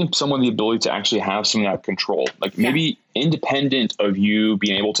 just giving someone the ability to actually have some of that control, like maybe independent of you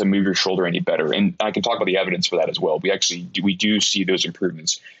being able to move your shoulder any better. And I can talk about the evidence for that as well. We do see those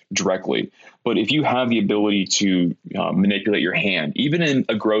improvements directly. But if you have the ability to manipulate your hand, even in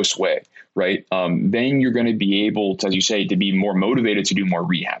a gross way, right, then you're going to be able to, as you say, to be more motivated to do more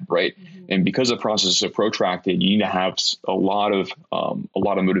rehab, right? Mm-hmm. And because the process is so protracted, you need to have a lot of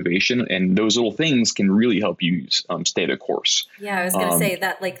motivation, and those little things can really help you stay the course. Yeah, I was going to say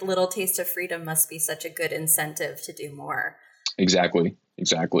that like little taste of freedom must be such a good incentive to do more. Exactly.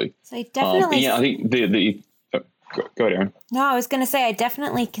 So I definitely, I think go ahead, Aaron. No, I was going to say, I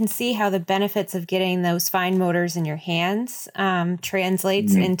definitely can see how the benefits of getting those fine motors in your hands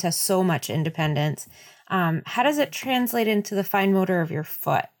translates into so much independence. How does it translate into the fine motor of your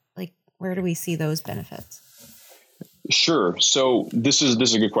foot? Like, where do we see those benefits? Sure. So this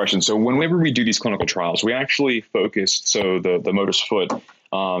is a good question. So whenever we do these clinical trials, we actually focus. So the Motus Foot,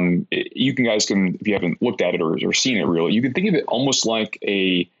 you guys can, if you haven't looked at it or seen it really, you can think of it almost like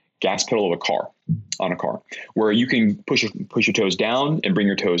a gas pedal of a car, where you can push your toes down and bring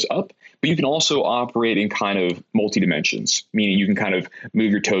your toes up, But you can also operate in kind of multi-dimensions, meaning you can kind of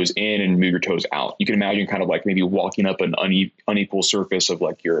move your toes in and move your toes out. You can imagine kind of like maybe walking up an unequal surface of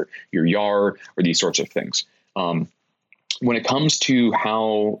like your yard or these sorts of things. When it comes to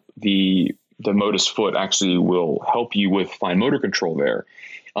how the Modus foot actually will help you with fine motor control there,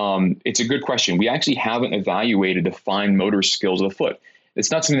 it's a good question. We actually haven't evaluated the fine motor skills of the foot. It's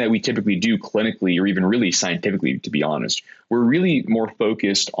not something that we typically do clinically or even really scientifically, to be honest. We're really more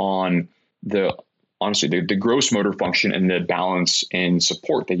focused on the gross motor function and the balance and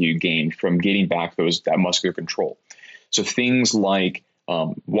support that you gain from getting back that muscular control. So things like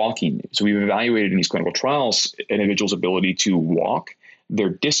walking. So we've evaluated in these clinical trials individuals' ability to walk, their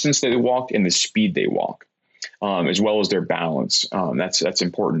distance that they walk, and the speed they walk, as well as their balance. That's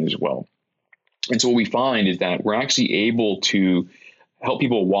important as well. And so what we find is that we're actually able to help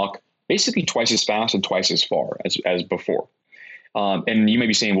people walk basically twice as fast and twice as far as before. And you may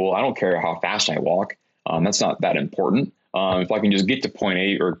be saying, well, I don't care how fast I walk. That's not that important. If I can just get to point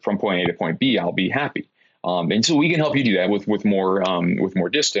A or from point A to point B, I'll be happy. And so we can help you do that with more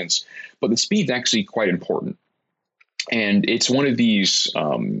distance, but the speed's actually quite important. And it's one of these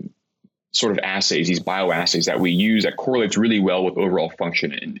sort of assays, these bioassays that we use that correlates really well with overall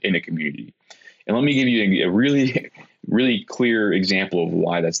function in a community. And let me give you a really, really clear example of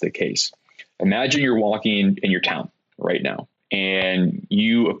why that's the case. Imagine you're walking in your town right now and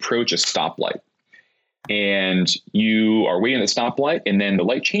you approach a stoplight and you are waiting at the stoplight, and then the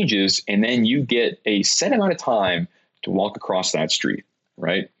light changes, and then you get a set amount of time to walk across that street,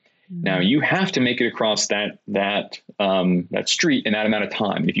 right? Mm-hmm. Now you have to make it across that street in that amount of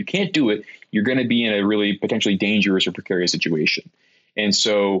time. If you can't do it, you're going to be in a really potentially dangerous or precarious situation. And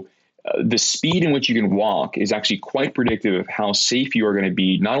so the speed in which you can walk is actually quite predictive of how safe you are going to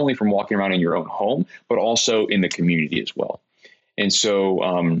be, not only from walking around in your own home, but also in the community as well. And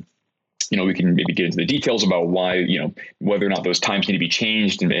so, we can maybe get into the details about why, whether or not those times need to be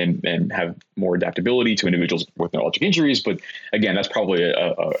changed and have more adaptability to individuals with neurologic injuries. But again, that's probably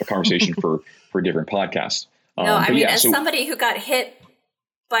a conversation for a different podcast. Somebody who got hit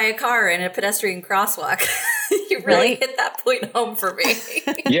by a car in a pedestrian crosswalk, you really hit that point home for me.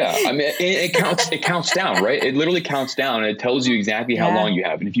 Yeah. I mean, it counts down, right? It literally counts down, and it tells you exactly how long you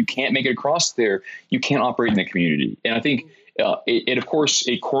have. And if you can't make it across there, you can't operate in the community. And I think of course,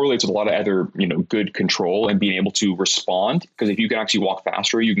 it correlates with a lot of other, good control and being able to respond. Because if you can actually walk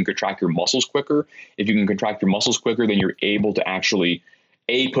faster, you can contract your muscles quicker. If you can contract your muscles quicker, then you're able to actually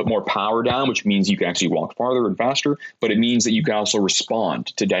put more power down, which means you can actually walk farther and faster, but it means that you can also respond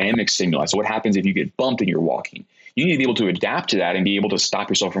to dynamic stimuli. So what happens if you get bumped and you're walking? You need to be able to adapt to that and be able to stop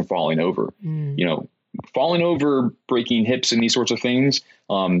yourself from falling over. Falling over, breaking hips and these sorts of things,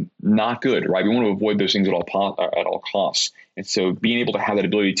 not good, right? We want to avoid those things at all costs. And so being able to have that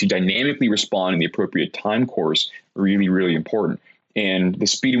ability to dynamically respond in the appropriate time course, really, really important. And the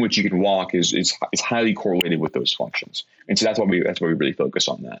speed in which you can walk is highly correlated with those functions. And so that's why we really focus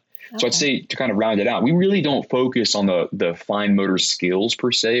on that. Okay. So I'd say, to kind of round it out, we really don't focus on the fine motor skills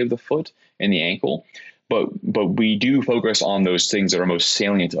per se of the foot and the ankle, but we do focus on those things that are most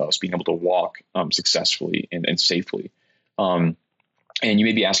salient to us, being able to walk successfully and safely. And you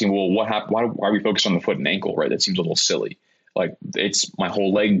may be asking, well, why are we focused on the foot and ankle, right? That seems a little silly. Like, it's my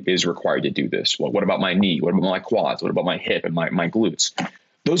whole leg is required to do this. What about my knee? What about my quads? What about my hip and my glutes?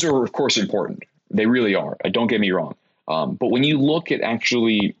 Those are, of course, important. They really are. Don't get me wrong. But when you look at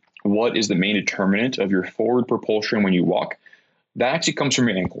actually what is the main determinant of your forward propulsion when you walk, that actually comes from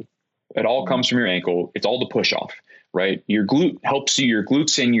your ankle. It all comes from your ankle. It's all the push off, right? Your glute helps you, your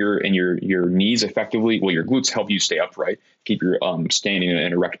glutes and your knees effectively. Well, your glutes help you stay upright, keep your standing in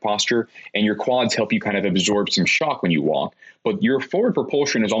an erect posture, and your quads help you kind of absorb some shock when you walk. But your forward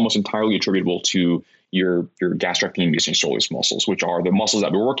propulsion is almost entirely attributable to your gastrocnemius and soleus muscles, which are the muscles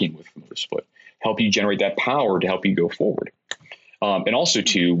that we're working with from this foot, help you generate that power to help you go forward. And also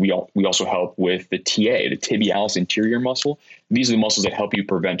too, we also help with the TA, the tibialis anterior muscle. These are the muscles that help you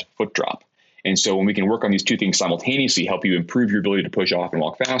prevent foot drop. And so when we can work on these two things simultaneously, help you improve your ability to push off and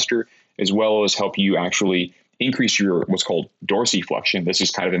walk faster, as well as help you actually increase your what's called dorsiflexion. This is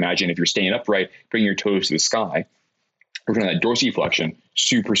kind of, imagine if you're staying upright, bringing your toes to the sky. Working on that dorsiflexion,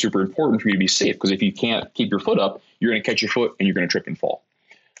 super, super important for you to be safe, because if you can't keep your foot up, you're going to catch your foot and you're going to trip and fall.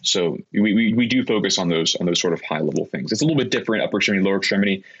 So we do focus on those sort of high level things. It's a little bit different, upper extremity, lower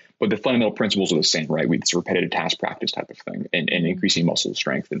extremity, but the fundamental principles are the same, right? It's a repetitive task practice type of thing, and increasing muscle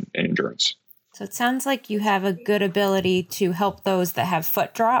strength and endurance. So it sounds like you have a good ability to help those that have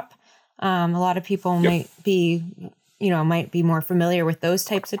foot drop. A lot of people might be more familiar with those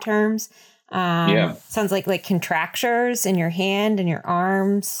types of terms. Sounds like contractures in your hand and your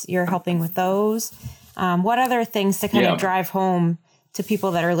arms. You're helping with those. What other things to kind of drive home to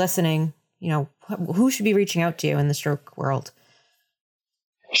people that are listening? Who should be reaching out to you in the stroke world?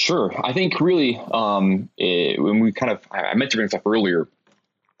 Sure. I think really, when I meant to bring this up earlier,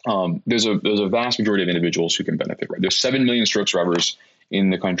 there's a vast majority of individuals who can benefit, right? There's 7 million stroke survivors in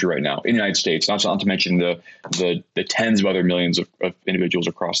the country right now, in the United States, not to mention the tens of other millions of individuals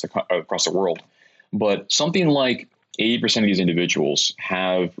across the world. But something like 80% of these individuals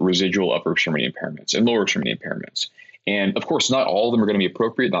have residual upper extremity impairments and lower extremity impairments. And of course, not all of them are going to be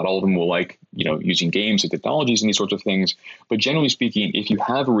appropriate. Not all of them will like, using games and technologies and these sorts of things. But generally speaking, if you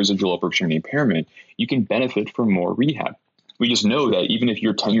have a residual upper extremity impairment, you can benefit from more rehab. We just know that even if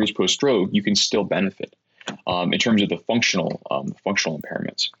you're 10 years post-stroke, you can still benefit in terms of the functional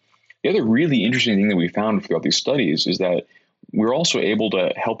impairments. The other really interesting thing that we found throughout these studies is that we're also able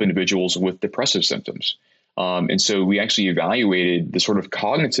to help individuals with depressive symptoms. And so we actually evaluated the sort of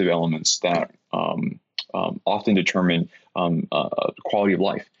cognitive elements that often determine quality of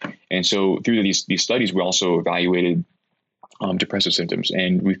life. And so through these studies, we also evaluated depressive symptoms,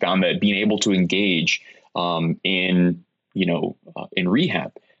 and we found that being able to engage in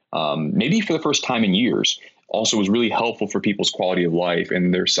rehab, maybe for the first time in years, also was really helpful for people's quality of life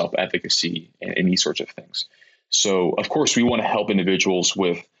and their self-efficacy and these sorts of things. So, of course, we want to help individuals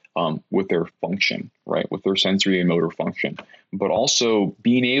with their function, right, with their sensory and motor function, but also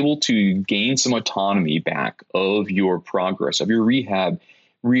being able to gain some autonomy back of your progress, of your rehab,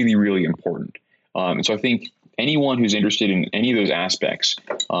 really, really important. And so I think anyone who's interested in any of those aspects,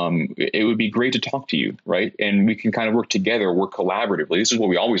 it would be great to talk to you, right? And we can kind of work together, work collaboratively. This is what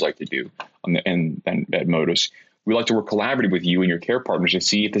we always like to do at Modus. We like to work collaboratively with you and your care partners to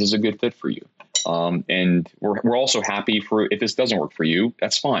see if this is a good fit for you. And we're also happy for if this doesn't work for you,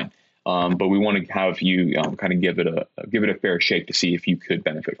 that's fine. But we want to have you kind of give it a fair shake to see if you could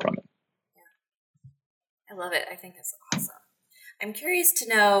benefit from it. Yeah. I love it. I think that's awesome. I'm curious to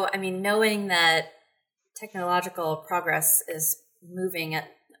know, knowing that technological progress is moving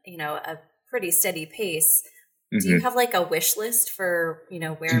at, a pretty steady pace. Do you have a wish list for,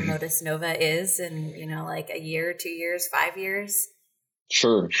 where Modus Nova is in, a year, 2 years, 5 years?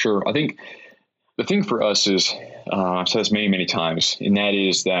 Sure. I think the thing for us is, I've said this many, many times, and that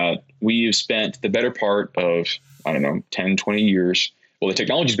is that we've spent the better part of, 10, 20 years. Well, the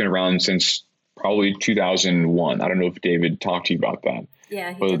technology's been around since probably 2001. I don't know if David talked to you about that.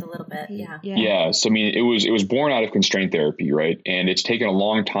 Yeah, he did a little bit. Yeah. Yeah. So, it was born out of constraint therapy, right? And it's taken a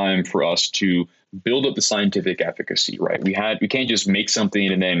long time for us to build up the scientific efficacy, right? We can't just make something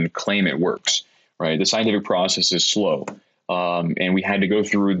and then claim it works, right? The scientific process is slow. And we had to go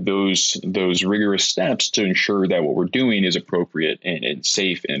through those rigorous steps to ensure that what we're doing is appropriate and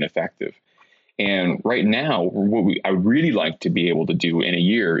safe and effective. And right now, what I would really like to be able to do in a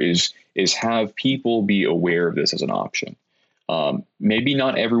year is have people be aware of this as an option. Maybe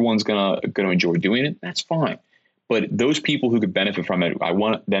not everyone's gonna enjoy doing it. That's fine. But those people who could benefit from it, I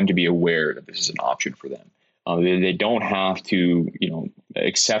want them to be aware that this is an option for them. They don't have to,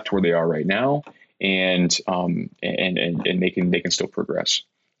 accept where they are right now, and they can still progress.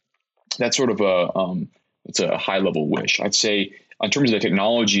 That's sort of it's a high level wish. I'd say in terms of the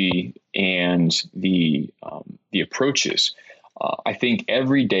technology and the approaches, I think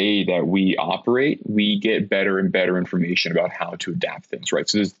every day that we operate, we get better and better information about how to adapt things, right?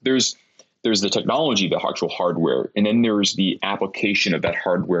 So there's the technology, the actual hardware, and then there's the application of that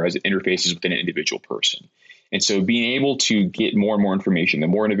hardware as it interfaces with an individual person. And so being able to get more and more information, the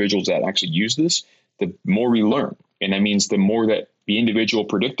more individuals that actually use this, the more we learn. And that means the more that the individual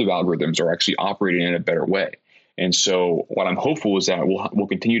predictive algorithms are actually operating in a better way. And so what I'm hopeful is that we'll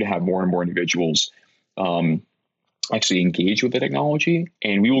continue to have more and more individuals actually engage with the technology,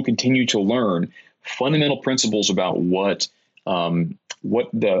 and we will continue to learn fundamental principles about what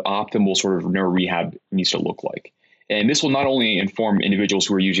the optimal sort of neuro rehab needs to look like. And this will not only inform individuals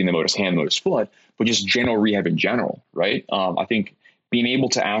who are using the Modus hand, Modus foot, but just general rehab in general, right? I think being able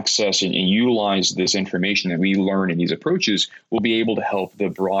to access and utilize this information that we learn in these approaches will be able to help the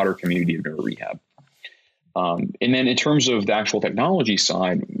broader community of neuro rehab. And then in terms of the actual technology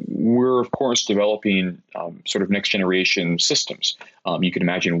side, we're, of course, developing sort of next generation systems. You can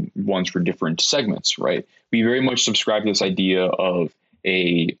imagine ones for different segments, right? We very much subscribe to this idea of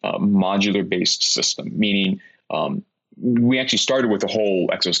a modular based system, meaning we actually started with the whole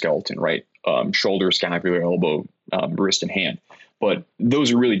exoskeleton, right? Shoulder, scapular, elbow, wrist, and hand. But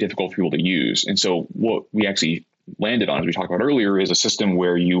those are really difficult for people to use. And so what we actually landed on, as we talked about earlier, is a system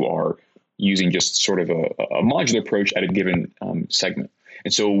where you are using just sort of a modular approach at a given segment.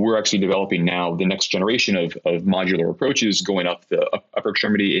 And so we're actually developing now the next generation of modular approaches, going up the upper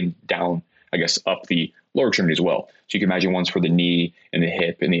extremity and down, I guess, up the lower extremity as well. So you can imagine ones for the knee and the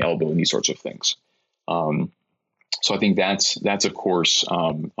hip and the elbow and these sorts of things. So I think that's of course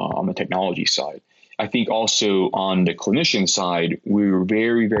on the technology side. I think also on the clinician side, we were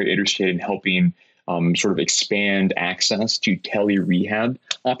very, very interested in helping sort of expand access to tele-rehab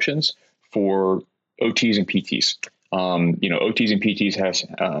options for OTs and PTs. OTs and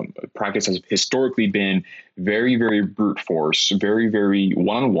PTs practice has historically been very, very brute force, very, very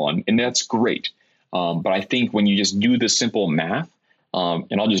one-on-one, and that's great. But I think when you just do the simple math,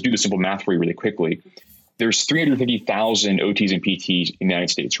 and I'll just do the simple math for you really quickly, there's 350,000 OTs and PTs in the United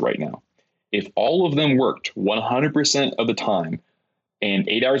States right now. If all of them worked 100% of the time and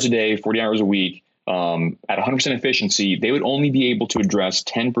 8 hours a day, 40 hours a week, at 100% efficiency, they would only be able to address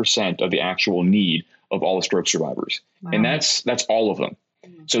 10% of the actual need of all the stroke survivors. Wow. And that's all of them.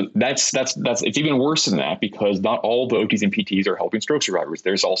 So that's it's even worse than that, because not all the OTs and PTs are helping stroke survivors.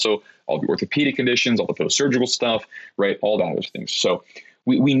 There's also all the orthopedic conditions, all the post-surgical stuff, right? All that other things. So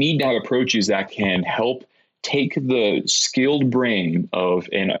we need to have approaches that can help take the skilled brain of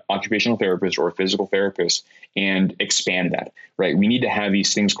an occupational therapist or a physical therapist and expand that, right? We need to have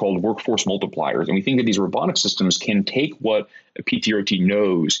these things called workforce multipliers. And we think that these robotic systems can take what a PT or OT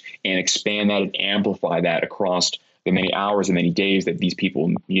knows and expand that and amplify that across the many hours and many days that these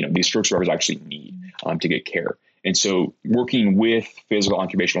people, these stroke survivors actually need to get care. And so working with physical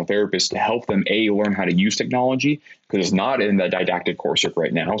occupational therapists to help them, learn how to use technology, because it's not in the didactic coursework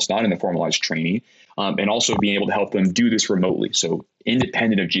right now. It's not in the formalized training. And also being able to help them do this remotely, so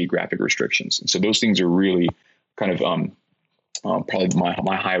independent of geographic restrictions. And so those things are really kind of probably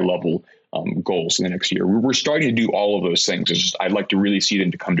my high level goals in the next year. We're starting to do all of those things. It's just, I'd like to really see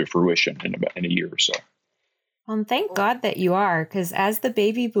them to come to fruition in a year or so. Well, and thank God that you are, because as the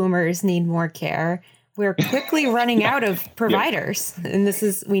baby boomers need more care, we're quickly running out of providers. Yep.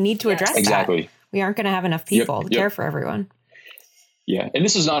 And we need to address exactly. that. We aren't going to have enough people to care for everyone. Yeah. And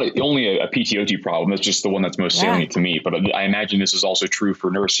this is not only a PTOT problem. That's just the one that's most salient to me. But I imagine this is also true for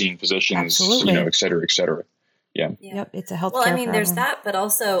nursing, physicians, et cetera, et cetera. Yeah. Yep. It's a healthcare Well, I mean, problem. there's that, but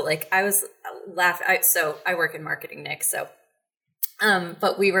also like I was laughing. So I work in marketing, Nick. So,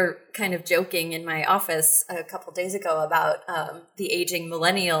 but we were kind of joking in my office a couple days ago about the aging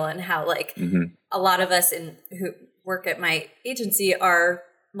millennial and how like a lot of us who work at my agency are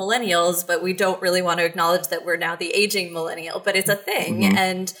millennials, but we don't really want to acknowledge that we're now the aging millennial, but it's a thing.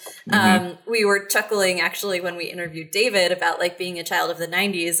 And we were chuckling actually when we interviewed David about like being a child of the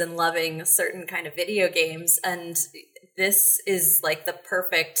 90s and loving certain kind of video games. And this is like the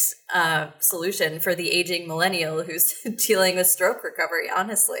perfect solution for the aging millennial who's dealing with stroke recovery.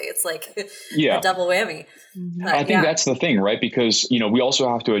 Honestly, it's like a double whammy. But, I think that's the thing, right? Because, we also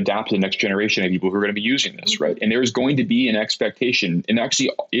have to adapt to the next generation of people who are going to be using this, right? And there's going to be an expectation, and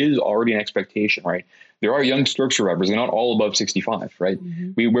actually is already an expectation, right? There are young stroke survivors. They're not all above 65, right?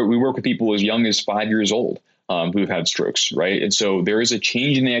 We work with people as young as 5 years old who've had strokes, right? And so there is a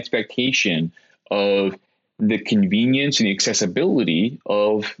change in the expectation of the convenience and the accessibility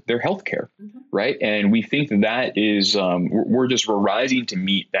of their healthcare, right? And we think that is we're rising to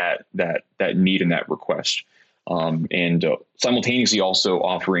meet that need and that request, and simultaneously also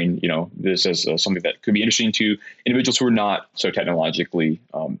offering this as something that could be interesting to individuals who are not so technologically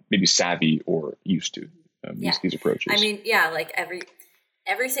maybe savvy or used to these approaches. I mean, like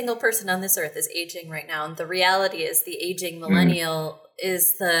every single person on this earth is aging right now, and the reality is the aging millennial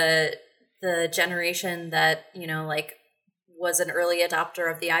is the generation that, was an early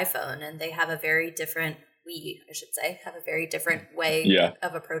adopter of the iPhone, and they have a very different, have a very different way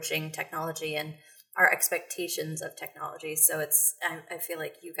of approaching technology and our expectations of technology. So I feel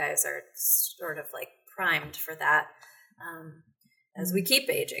like you guys are sort of like primed for that as we keep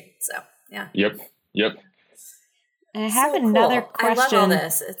aging. So, yeah. Yep. I have another question. I love all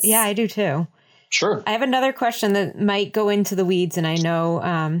this. I do too. Sure. I have another question that might go into the weeds, and I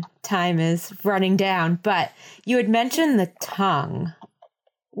know time is running down, but you had mentioned the tongue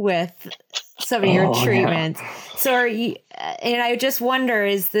with some of your treatments. Yeah. So and I just wonder,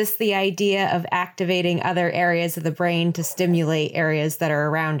 is this the idea of activating other areas of the brain to stimulate areas that are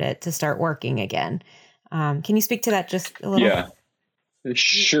around it to start working again? Can you speak to that just a little? Yeah.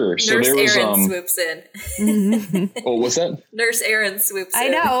 Sure. So Nurse there was Erin swoops in. Oh, what's that? Nurse Erin swoops in. I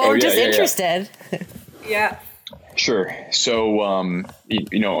know. Just interested. Yeah. Sure. So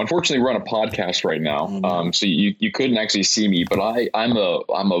unfortunately, we're on a podcast right now, so you couldn't actually see me, but I'm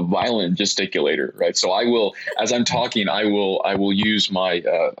a violent gesticulator, right? So I will, as I'm talking, I will use my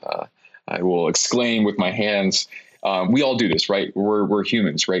I will exclaim with my hands. we all do this, right? We're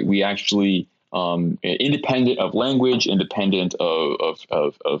humans, right? We actually, independent of language, independent of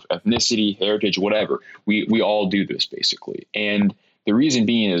ethnicity, heritage, whatever, we all do this basically. And the reason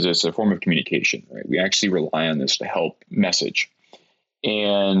being is it's a form of communication, right? We actually rely on this to help message.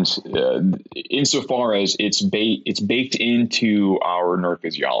 And insofar as it's baked into our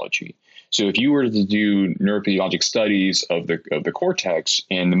neurophysiology. So if you were to do neurophysiologic studies of the cortex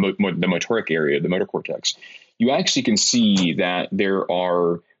and the motoric area, the motor cortex, you actually can see that there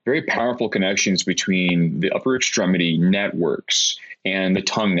are very powerful connections between the upper extremity networks and the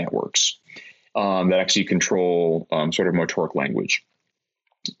tongue networks that actually control sort of motoric language.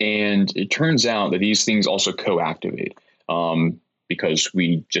 And it turns out that these things also co-activate because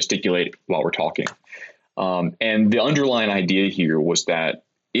we gesticulate while we're talking. And the underlying idea here was that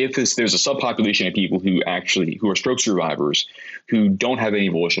if there's a subpopulation of people who are stroke survivors who don't have any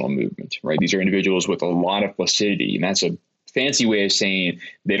volitional movement, right? These are individuals with a lot of placidity, and that's a fancy way of saying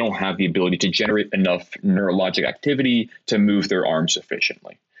they don't have the ability to generate enough neurologic activity to move their arms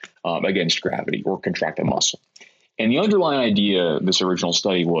sufficiently against gravity or contract a muscle. And the underlying idea of this original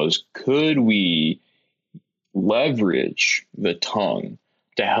study was, could we leverage the tongue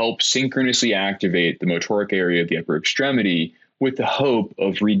to help synchronously activate the motoric area of the upper extremity with the hope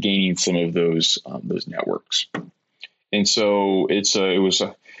of regaining some of those networks? And so it was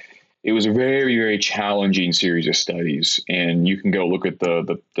a very, very challenging series of studies, and you can go look at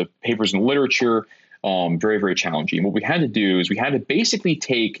the papers in the literature. Very, very challenging. What we had to do is we had to basically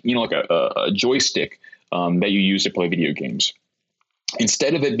take, like a joystick that you use to play video games.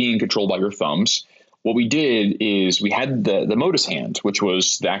 Instead of it being controlled by your thumbs, what we did is we had the Modus hand, which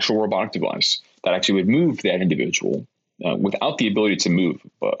was the actual robotic device that actually would move that individual without the ability to move,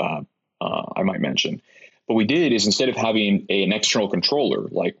 I might mention. What we did is, instead of having an external controller,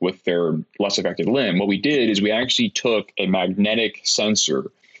 like with their less affected limb, what we did is we actually took a magnetic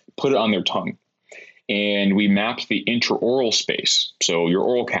sensor, put it on their tongue, and we mapped the intraoral space, so your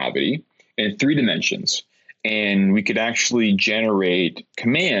oral cavity, in 3 dimensions. And we could actually generate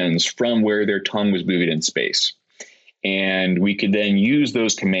commands from where their tongue was moving in space. And we could then use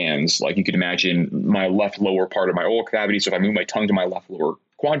those commands, like you could imagine my left lower part of my oral cavity. So if I move my tongue to my left lower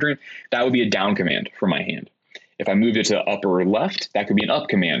quadrant, that would be a down command for my hand. If I moved it to upper left, that could be an up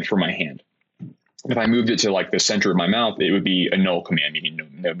command for my hand. If I moved it to like the center of my mouth, it would be a null command, meaning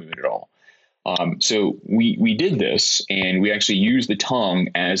no movement at all. So we did this, and we actually used the tongue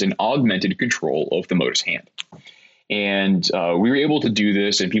as an augmented control of the Modus hand. And we were able to do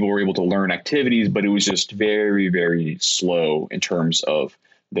this, and people were able to learn activities, but it was just very, very slow in terms of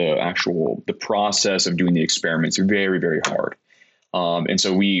the process of doing the experiments. Very, very hard. And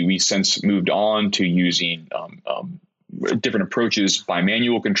so we since moved on to using different approaches by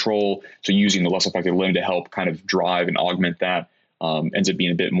manual control. So using the less affected limb to help kind of drive and augment that ends up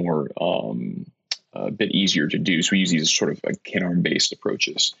being a bit more, a bit easier to do. So we use these sort of like Kinarm based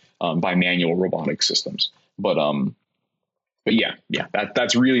approaches by manual robotic systems. But yeah,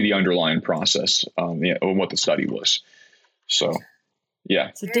 that's really the underlying process of what the study was. So,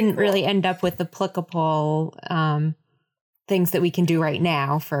 yeah. So it didn't really end up with applicable things that we can do right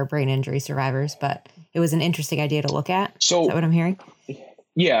now for brain injury survivors, but it was an interesting idea to look at. So, is that what I'm hearing?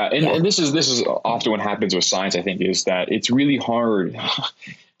 Yeah. And this is often what happens with science, I think, is that it's really hard.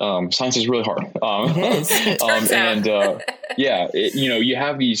 Science is really hard. It is. You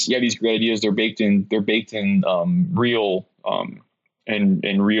have these great ideas. They're baked in real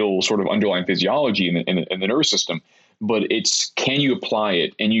and real sort of underlying physiology in the nervous system. But it's, can you apply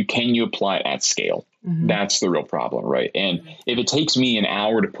it, and can you apply it at scale? Mm-hmm. That's the real problem, right? And if it takes me an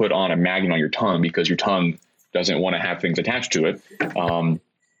hour to put on a magnet on your tongue because your tongue doesn't want to have things attached to it,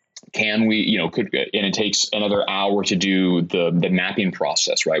 can we, and it takes another hour to do the mapping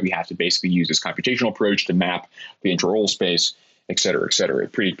process, right? We have to basically use this computational approach to map the intraoral space, et cetera, et cetera.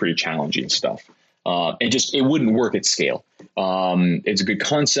 Pretty challenging stuff. It wouldn't work at scale. It's a good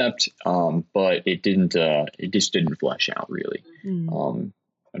concept, but it just didn't flesh out really,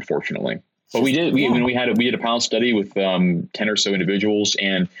 unfortunately. But we did a pilot study with 10 or so individuals,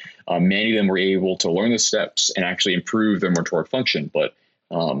 and many of them were able to learn the steps and actually improve their motoric function, but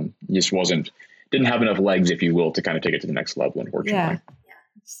just didn't have enough legs, if you will, to kind of take it to the next level, unfortunately. Yeah.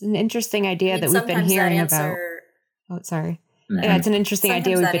 It's an interesting idea that we've been hearing about. Oh, sorry. Mm-hmm. Yeah, it's an interesting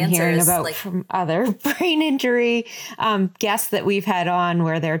idea we've been hearing about from other brain injury guests that we've had on,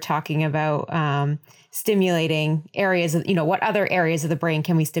 where they're talking about stimulating areas of, what other areas of the brain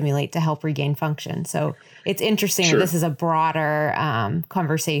can we stimulate to help regain function. So it's interesting that this is a broader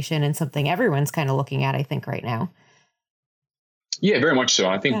conversation and something everyone's kind of looking at, I think, right now. Yeah, very much so.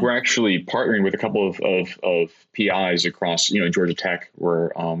 I think we're actually partnering with a couple of PIs across, Georgia Tech,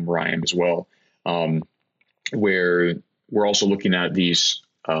 where I am as well, where we're also looking at these,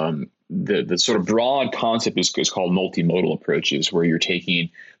 the sort of broad concept is called multimodal approaches, where you're taking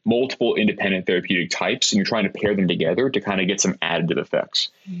multiple independent therapeutic types and you're trying to pair them together to kind of get some additive effects.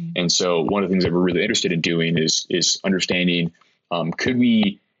 And so one of the things that we're really interested in doing is understanding, could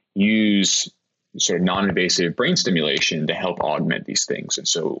we use sort of non-invasive brain stimulation to help augment these things? And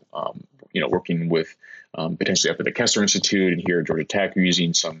so, working with potentially up at the Kessler Institute and here at Georgia Tech, we're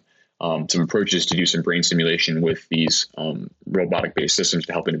using some approaches to do some brain stimulation with these robotic-based systems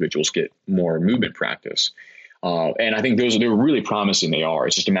to help individuals get more movement practice. And I think they're really promising. They are.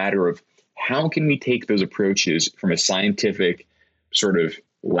 It's just a matter of how can we take those approaches from a scientific sort of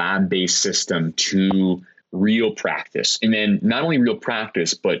lab-based system to real practice, and then not only real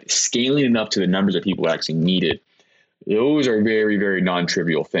practice, but scaling enough to the numbers of people that actually need it. Those are very, very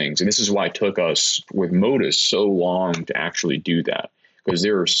non-trivial things. And this is why it took us with Modus so long to actually do that, because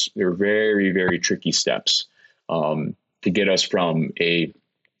there are very, very tricky steps to get us from a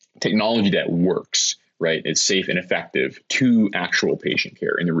technology that works, right? It's safe and effective, to actual patient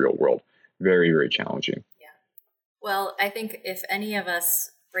care in the real world. Very, very challenging. Yeah. Well, I think if any of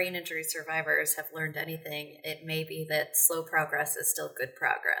us brain injury survivors have learned anything, it may be that slow progress is still good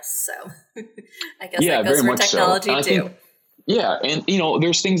progress. So I guess that goes for technology too. And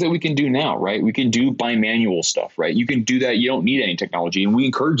there's things that we can do now, right? We can do bimanual stuff, right? You can do that. You don't need any technology. And we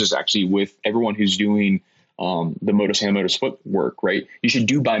encourage this actually with everyone who's doing the Modus hand, Modus foot work, right? You should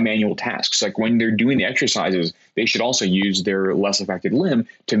do bimanual tasks. Like when they're doing the exercises, they should also use their less affected limb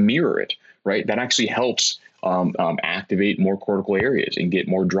to mirror it, right? That actually helps activate more cortical areas and get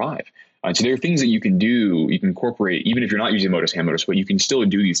more drive. And so there are things that you can do, you can incorporate, even if you're not using Modus hand, Modus foot, you can still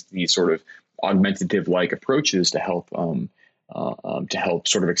do these sort of augmentative like approaches to help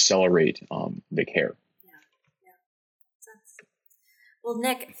sort of accelerate the care. Yeah. Well,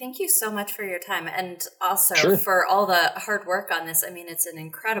 Nick, thank you so much for your time, and also for all the hard work on this. I mean, it's an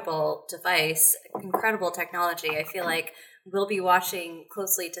incredible device, incredible technology. I feel like we'll be watching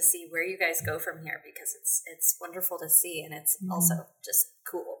closely to see where you guys go from here, because it's wonderful to see, and it's also just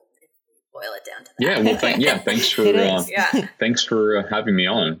cool. Boil it down to that. Thanks for having me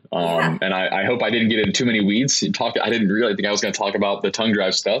on. And I hope I didn't get into too many weeds. I didn't really think I was going to talk about the tongue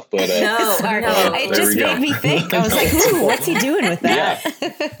drive stuff, but no, it just made me think. I was like, ooh, what's he doing with that?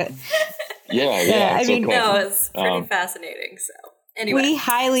 It's pretty fascinating. So anyway, we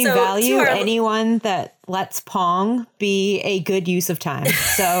highly value anyone that lets Pong be a good use of time.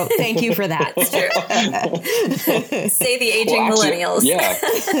 So thank you for that. It's true. Say the aging millennials.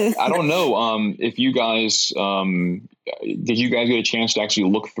 I don't know if you guys did you guys get a chance to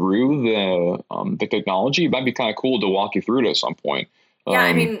actually look through the technology? It might be kind of cool to walk you through it at some point.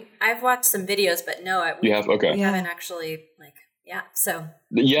 I mean, I've watched some videos, but no, we haven't actually So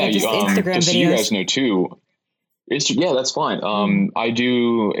just Instagram videos. So you guys know too. That's fine. I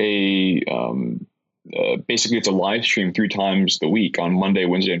do basically it's a live stream 3 times the week on Monday,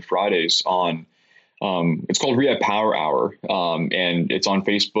 Wednesday, and Fridays on, it's called Rehab Power Hour. And it's on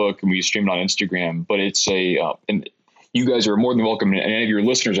Facebook, and we stream it on Instagram, but it's and you guys are more than welcome, and any of your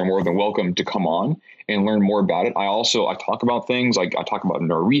listeners are more than welcome to come on and learn more about it. I talk about things like I talk about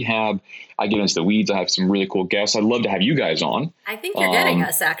neuro rehab. I get into the weeds. I have some really cool guests. I'd love to have you guys on. I think you're getting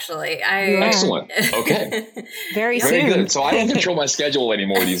us actually. Excellent. Okay. Very soon. Good. So I don't control my schedule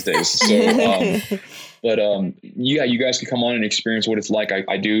anymore these days. So, you guys can come on and experience what it's like.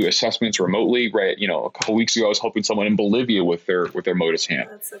 I do assessments remotely, right? A couple weeks ago, I was helping someone in Bolivia with their Modus hand.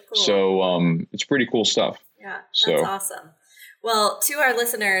 That's so cool. So it's pretty cool stuff. Yeah, that's awesome. Well, to our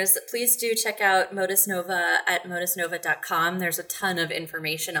listeners, please do check out Modus Nova at modusnova.com. There's a ton of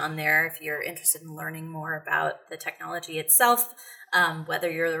information on there if you're interested in learning more about the technology itself, whether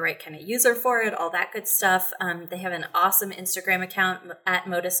you're the right kind of user for it, all that good stuff. They have an awesome Instagram account at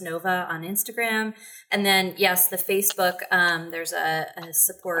Modus Nova on Instagram. And then, yes, the Facebook, there's a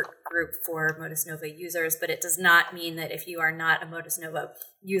support group for Modus Nova users, but it does not mean that if you are not a Modus Nova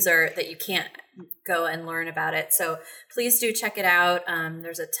user that you can't go and learn about it. So please do check it out.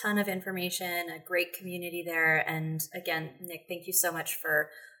 There's a ton of information, a great community there. And again, Nick, thank you so much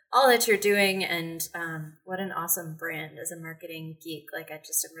for all that you're doing, and what an awesome brand. As a marketing geek, I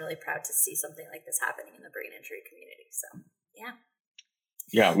just am really proud to see something like this happening in the brain injury community. So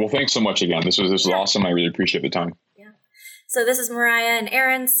yeah. Well, thanks so much again. This was awesome. I really appreciate the time. Yeah. So this is Mariah and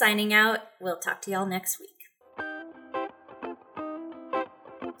Aaron signing out. We'll talk to y'all next week.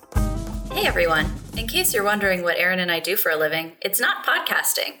 Hey everyone. In case you're wondering what Aaron and I do for a living, it's not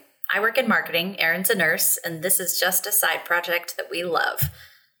podcasting. I work in marketing, Erin's a nurse, and this is just a side project that we love.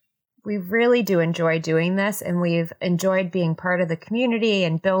 We really do enjoy doing this, and we've enjoyed being part of the community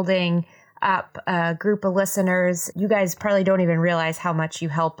and building up a group of listeners. You guys probably don't even realize how much you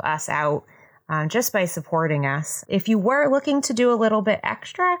help us out just by supporting us. If you were looking to do a little bit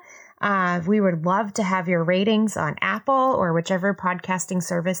extra, we would love to have your ratings on Apple or whichever podcasting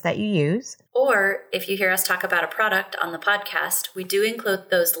service that you use. Or if you hear us talk about a product on the podcast, we do include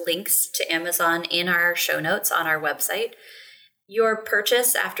those links to Amazon in our show notes on our website. Your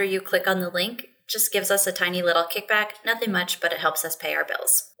purchase after you click on the link just gives us a tiny little kickback. Nothing much, but it helps us pay our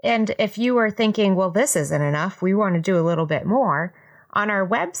bills. And if you were thinking, well, this isn't enough, we want to do a little bit more, on our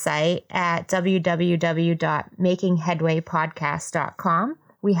website at www.makingheadwaypodcast.com,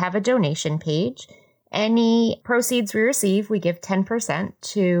 we have a donation page. Any proceeds we receive, we give 10%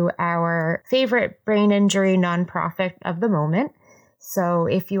 to our favorite brain injury nonprofit of the moment. So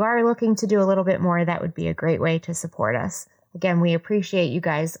if you are looking to do a little bit more, that would be a great way to support us. Again, we appreciate you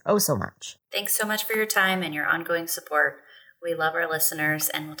guys so much. Thanks so much for your time and your ongoing support. We love our listeners,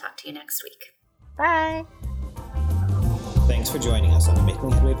 and we'll talk to you next week. Bye. Thanks for joining us on the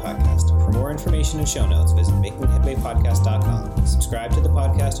Making Headway podcast. For more information and show notes, visit makingheadwaypodcast.com. Subscribe to the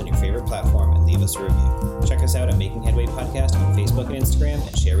podcast on your favorite platform and leave us a review. Check us out at Making Headway Podcast on Facebook and Instagram,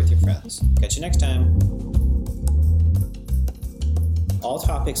 and share with your friends. Catch you next time. All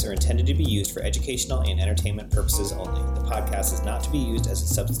topics are intended to be used for educational and entertainment purposes only. The podcast is not to be used as a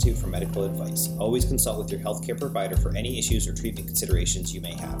substitute for medical advice. Always consult with your healthcare provider for any issues or treatment considerations you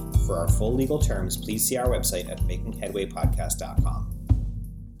may have. For our full legal terms, please see our website at makingheadwaypodcast.com.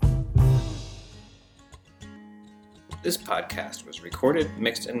 This podcast was recorded,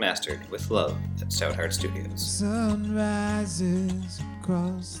 mixed, and mastered with love at Stout Heart Studios. Sun rises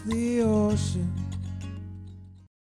across the ocean.